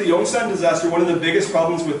case of the Yongsan disaster, one of the biggest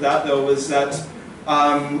problems with that, though, was that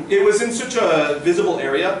it was in such a visible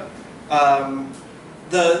area.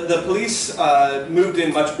 the police moved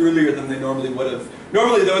in much earlier than they normally would have.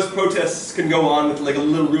 Normally those protests can go on with like a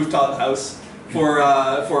little rooftop house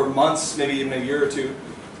for months, maybe even a year or two.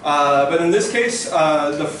 But in this case,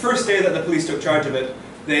 the first day that the police took charge of it,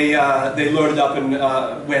 they loaded up and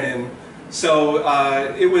went in. So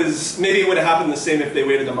maybe it would have happened the same if they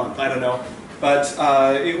waited a month, I don't know. But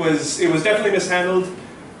it was definitely mishandled.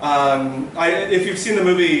 If you've seen the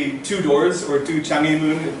movie Two Doors or Two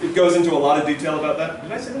Cheonggyecheon, it goes into a lot of detail about that.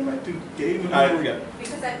 Did I say that right? Two Cheonggyecheon? I forget.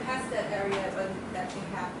 Because I passed that area when that thing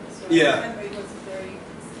happened, so Yeah. I remember it was very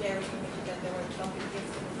scary to me that there were jumping kids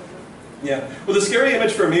in the room. Yeah. Well, the scary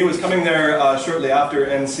image for me was coming there shortly after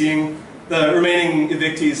and seeing the remaining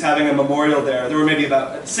evictees having a memorial there. There were maybe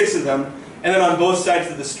about 6 of them. And then on both sides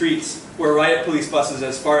of the streets were riot police buses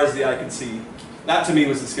as far as the eye could see. That to me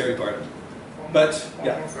was the scary part. But,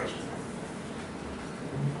 yeah.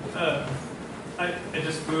 I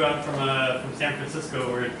just flew out from San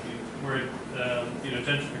Francisco, where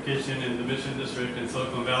gentrification in the Mission District and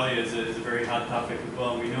Silicon Valley is a very hot topic as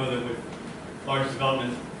well. And we know that with large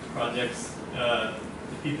development projects, the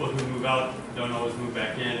people who move out don't always move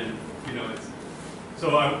back in, and it's.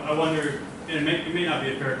 So I wonder, and it may not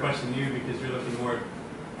be a fair question to you because you're looking more at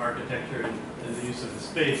architecture and the use of the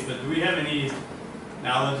space, but do we have any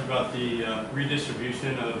knowledge about the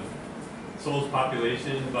redistribution of Seoul's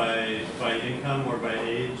population by income or by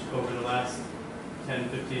age over the last 10,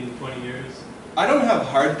 15, 20 years? I don't have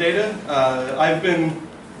hard data. I've been,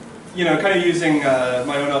 kind of using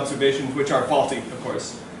my own observations, which are faulty, of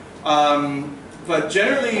course. But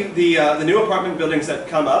generally, the new apartment buildings that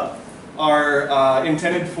come up are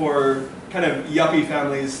intended for kind of yuppie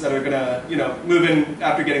families that are gonna, move in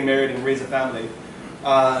after getting married and raise a family.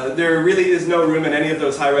 There really is no room in any of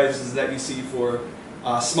those high-rises that you see for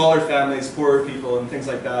smaller families, poorer people, and things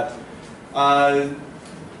like that.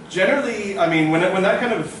 Generally, I mean, when that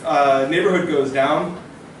kind of neighborhood goes down,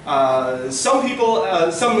 some people,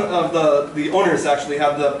 some of the owners actually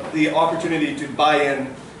have the opportunity to buy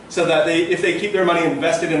in, so that if they keep their money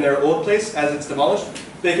invested in their old place as it's demolished,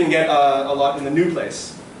 they can get a lot in the new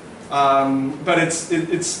place. But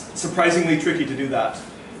it's surprisingly tricky to do that.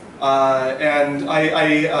 And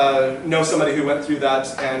I know somebody who went through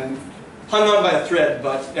that and hung on by a thread,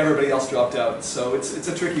 but everybody else dropped out. So it's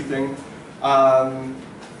a tricky thing.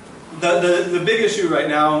 The big issue right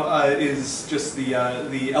now is just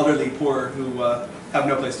the elderly poor who have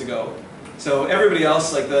no place to go. So everybody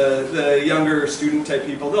else, like the younger student type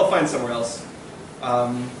people, they'll find somewhere else.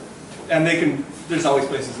 And there's always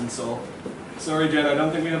places in Seoul. Sorry, Jen, I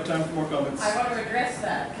don't think we have time for more comments. I want to address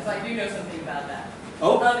that, because I do know something about that.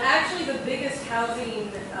 Oh? Actually, the biggest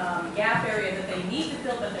housing gap area that they need to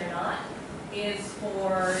fill, but they're not, is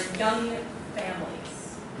for young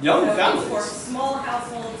families. Young So families? it's for small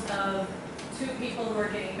households of 2 people who are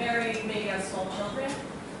getting married, maybe have small children,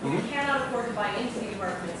 who cannot afford to buy into the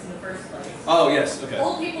apartments in the first place. Oh, yes, okay.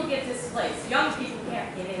 Old people get displaced. Young people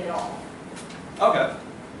can't get in at all. Okay.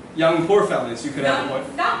 Young poor families, you could have a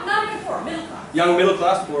point. Not even poor, middle class. Young middle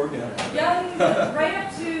class poor, yeah. Young, right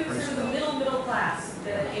up to sort of the middle class.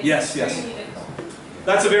 It's Yes. extremely difficult.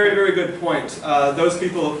 That's a very, very good point. Those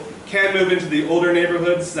people can move into the older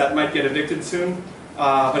neighborhoods that might get evicted soon,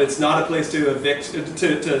 but it's not a place to evict,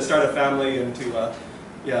 to start a family and to,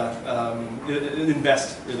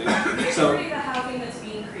 invest, really. So, Majority of the housing that's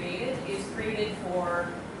being created is created for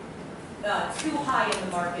too high in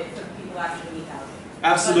the market for the people who actually need housing.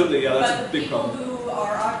 absolutely, yeah, that's a big problem. But the people who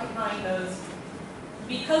are occupying those,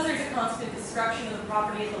 because there's a constant destruction of the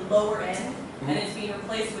property at the lower end, and it's being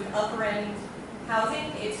replaced with upper end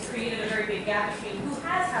housing, it's created a very big gap between who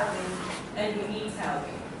has housing and who needs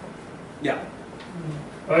housing. Yeah.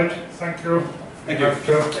 Right, thank you. Thank We you.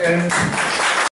 have to end.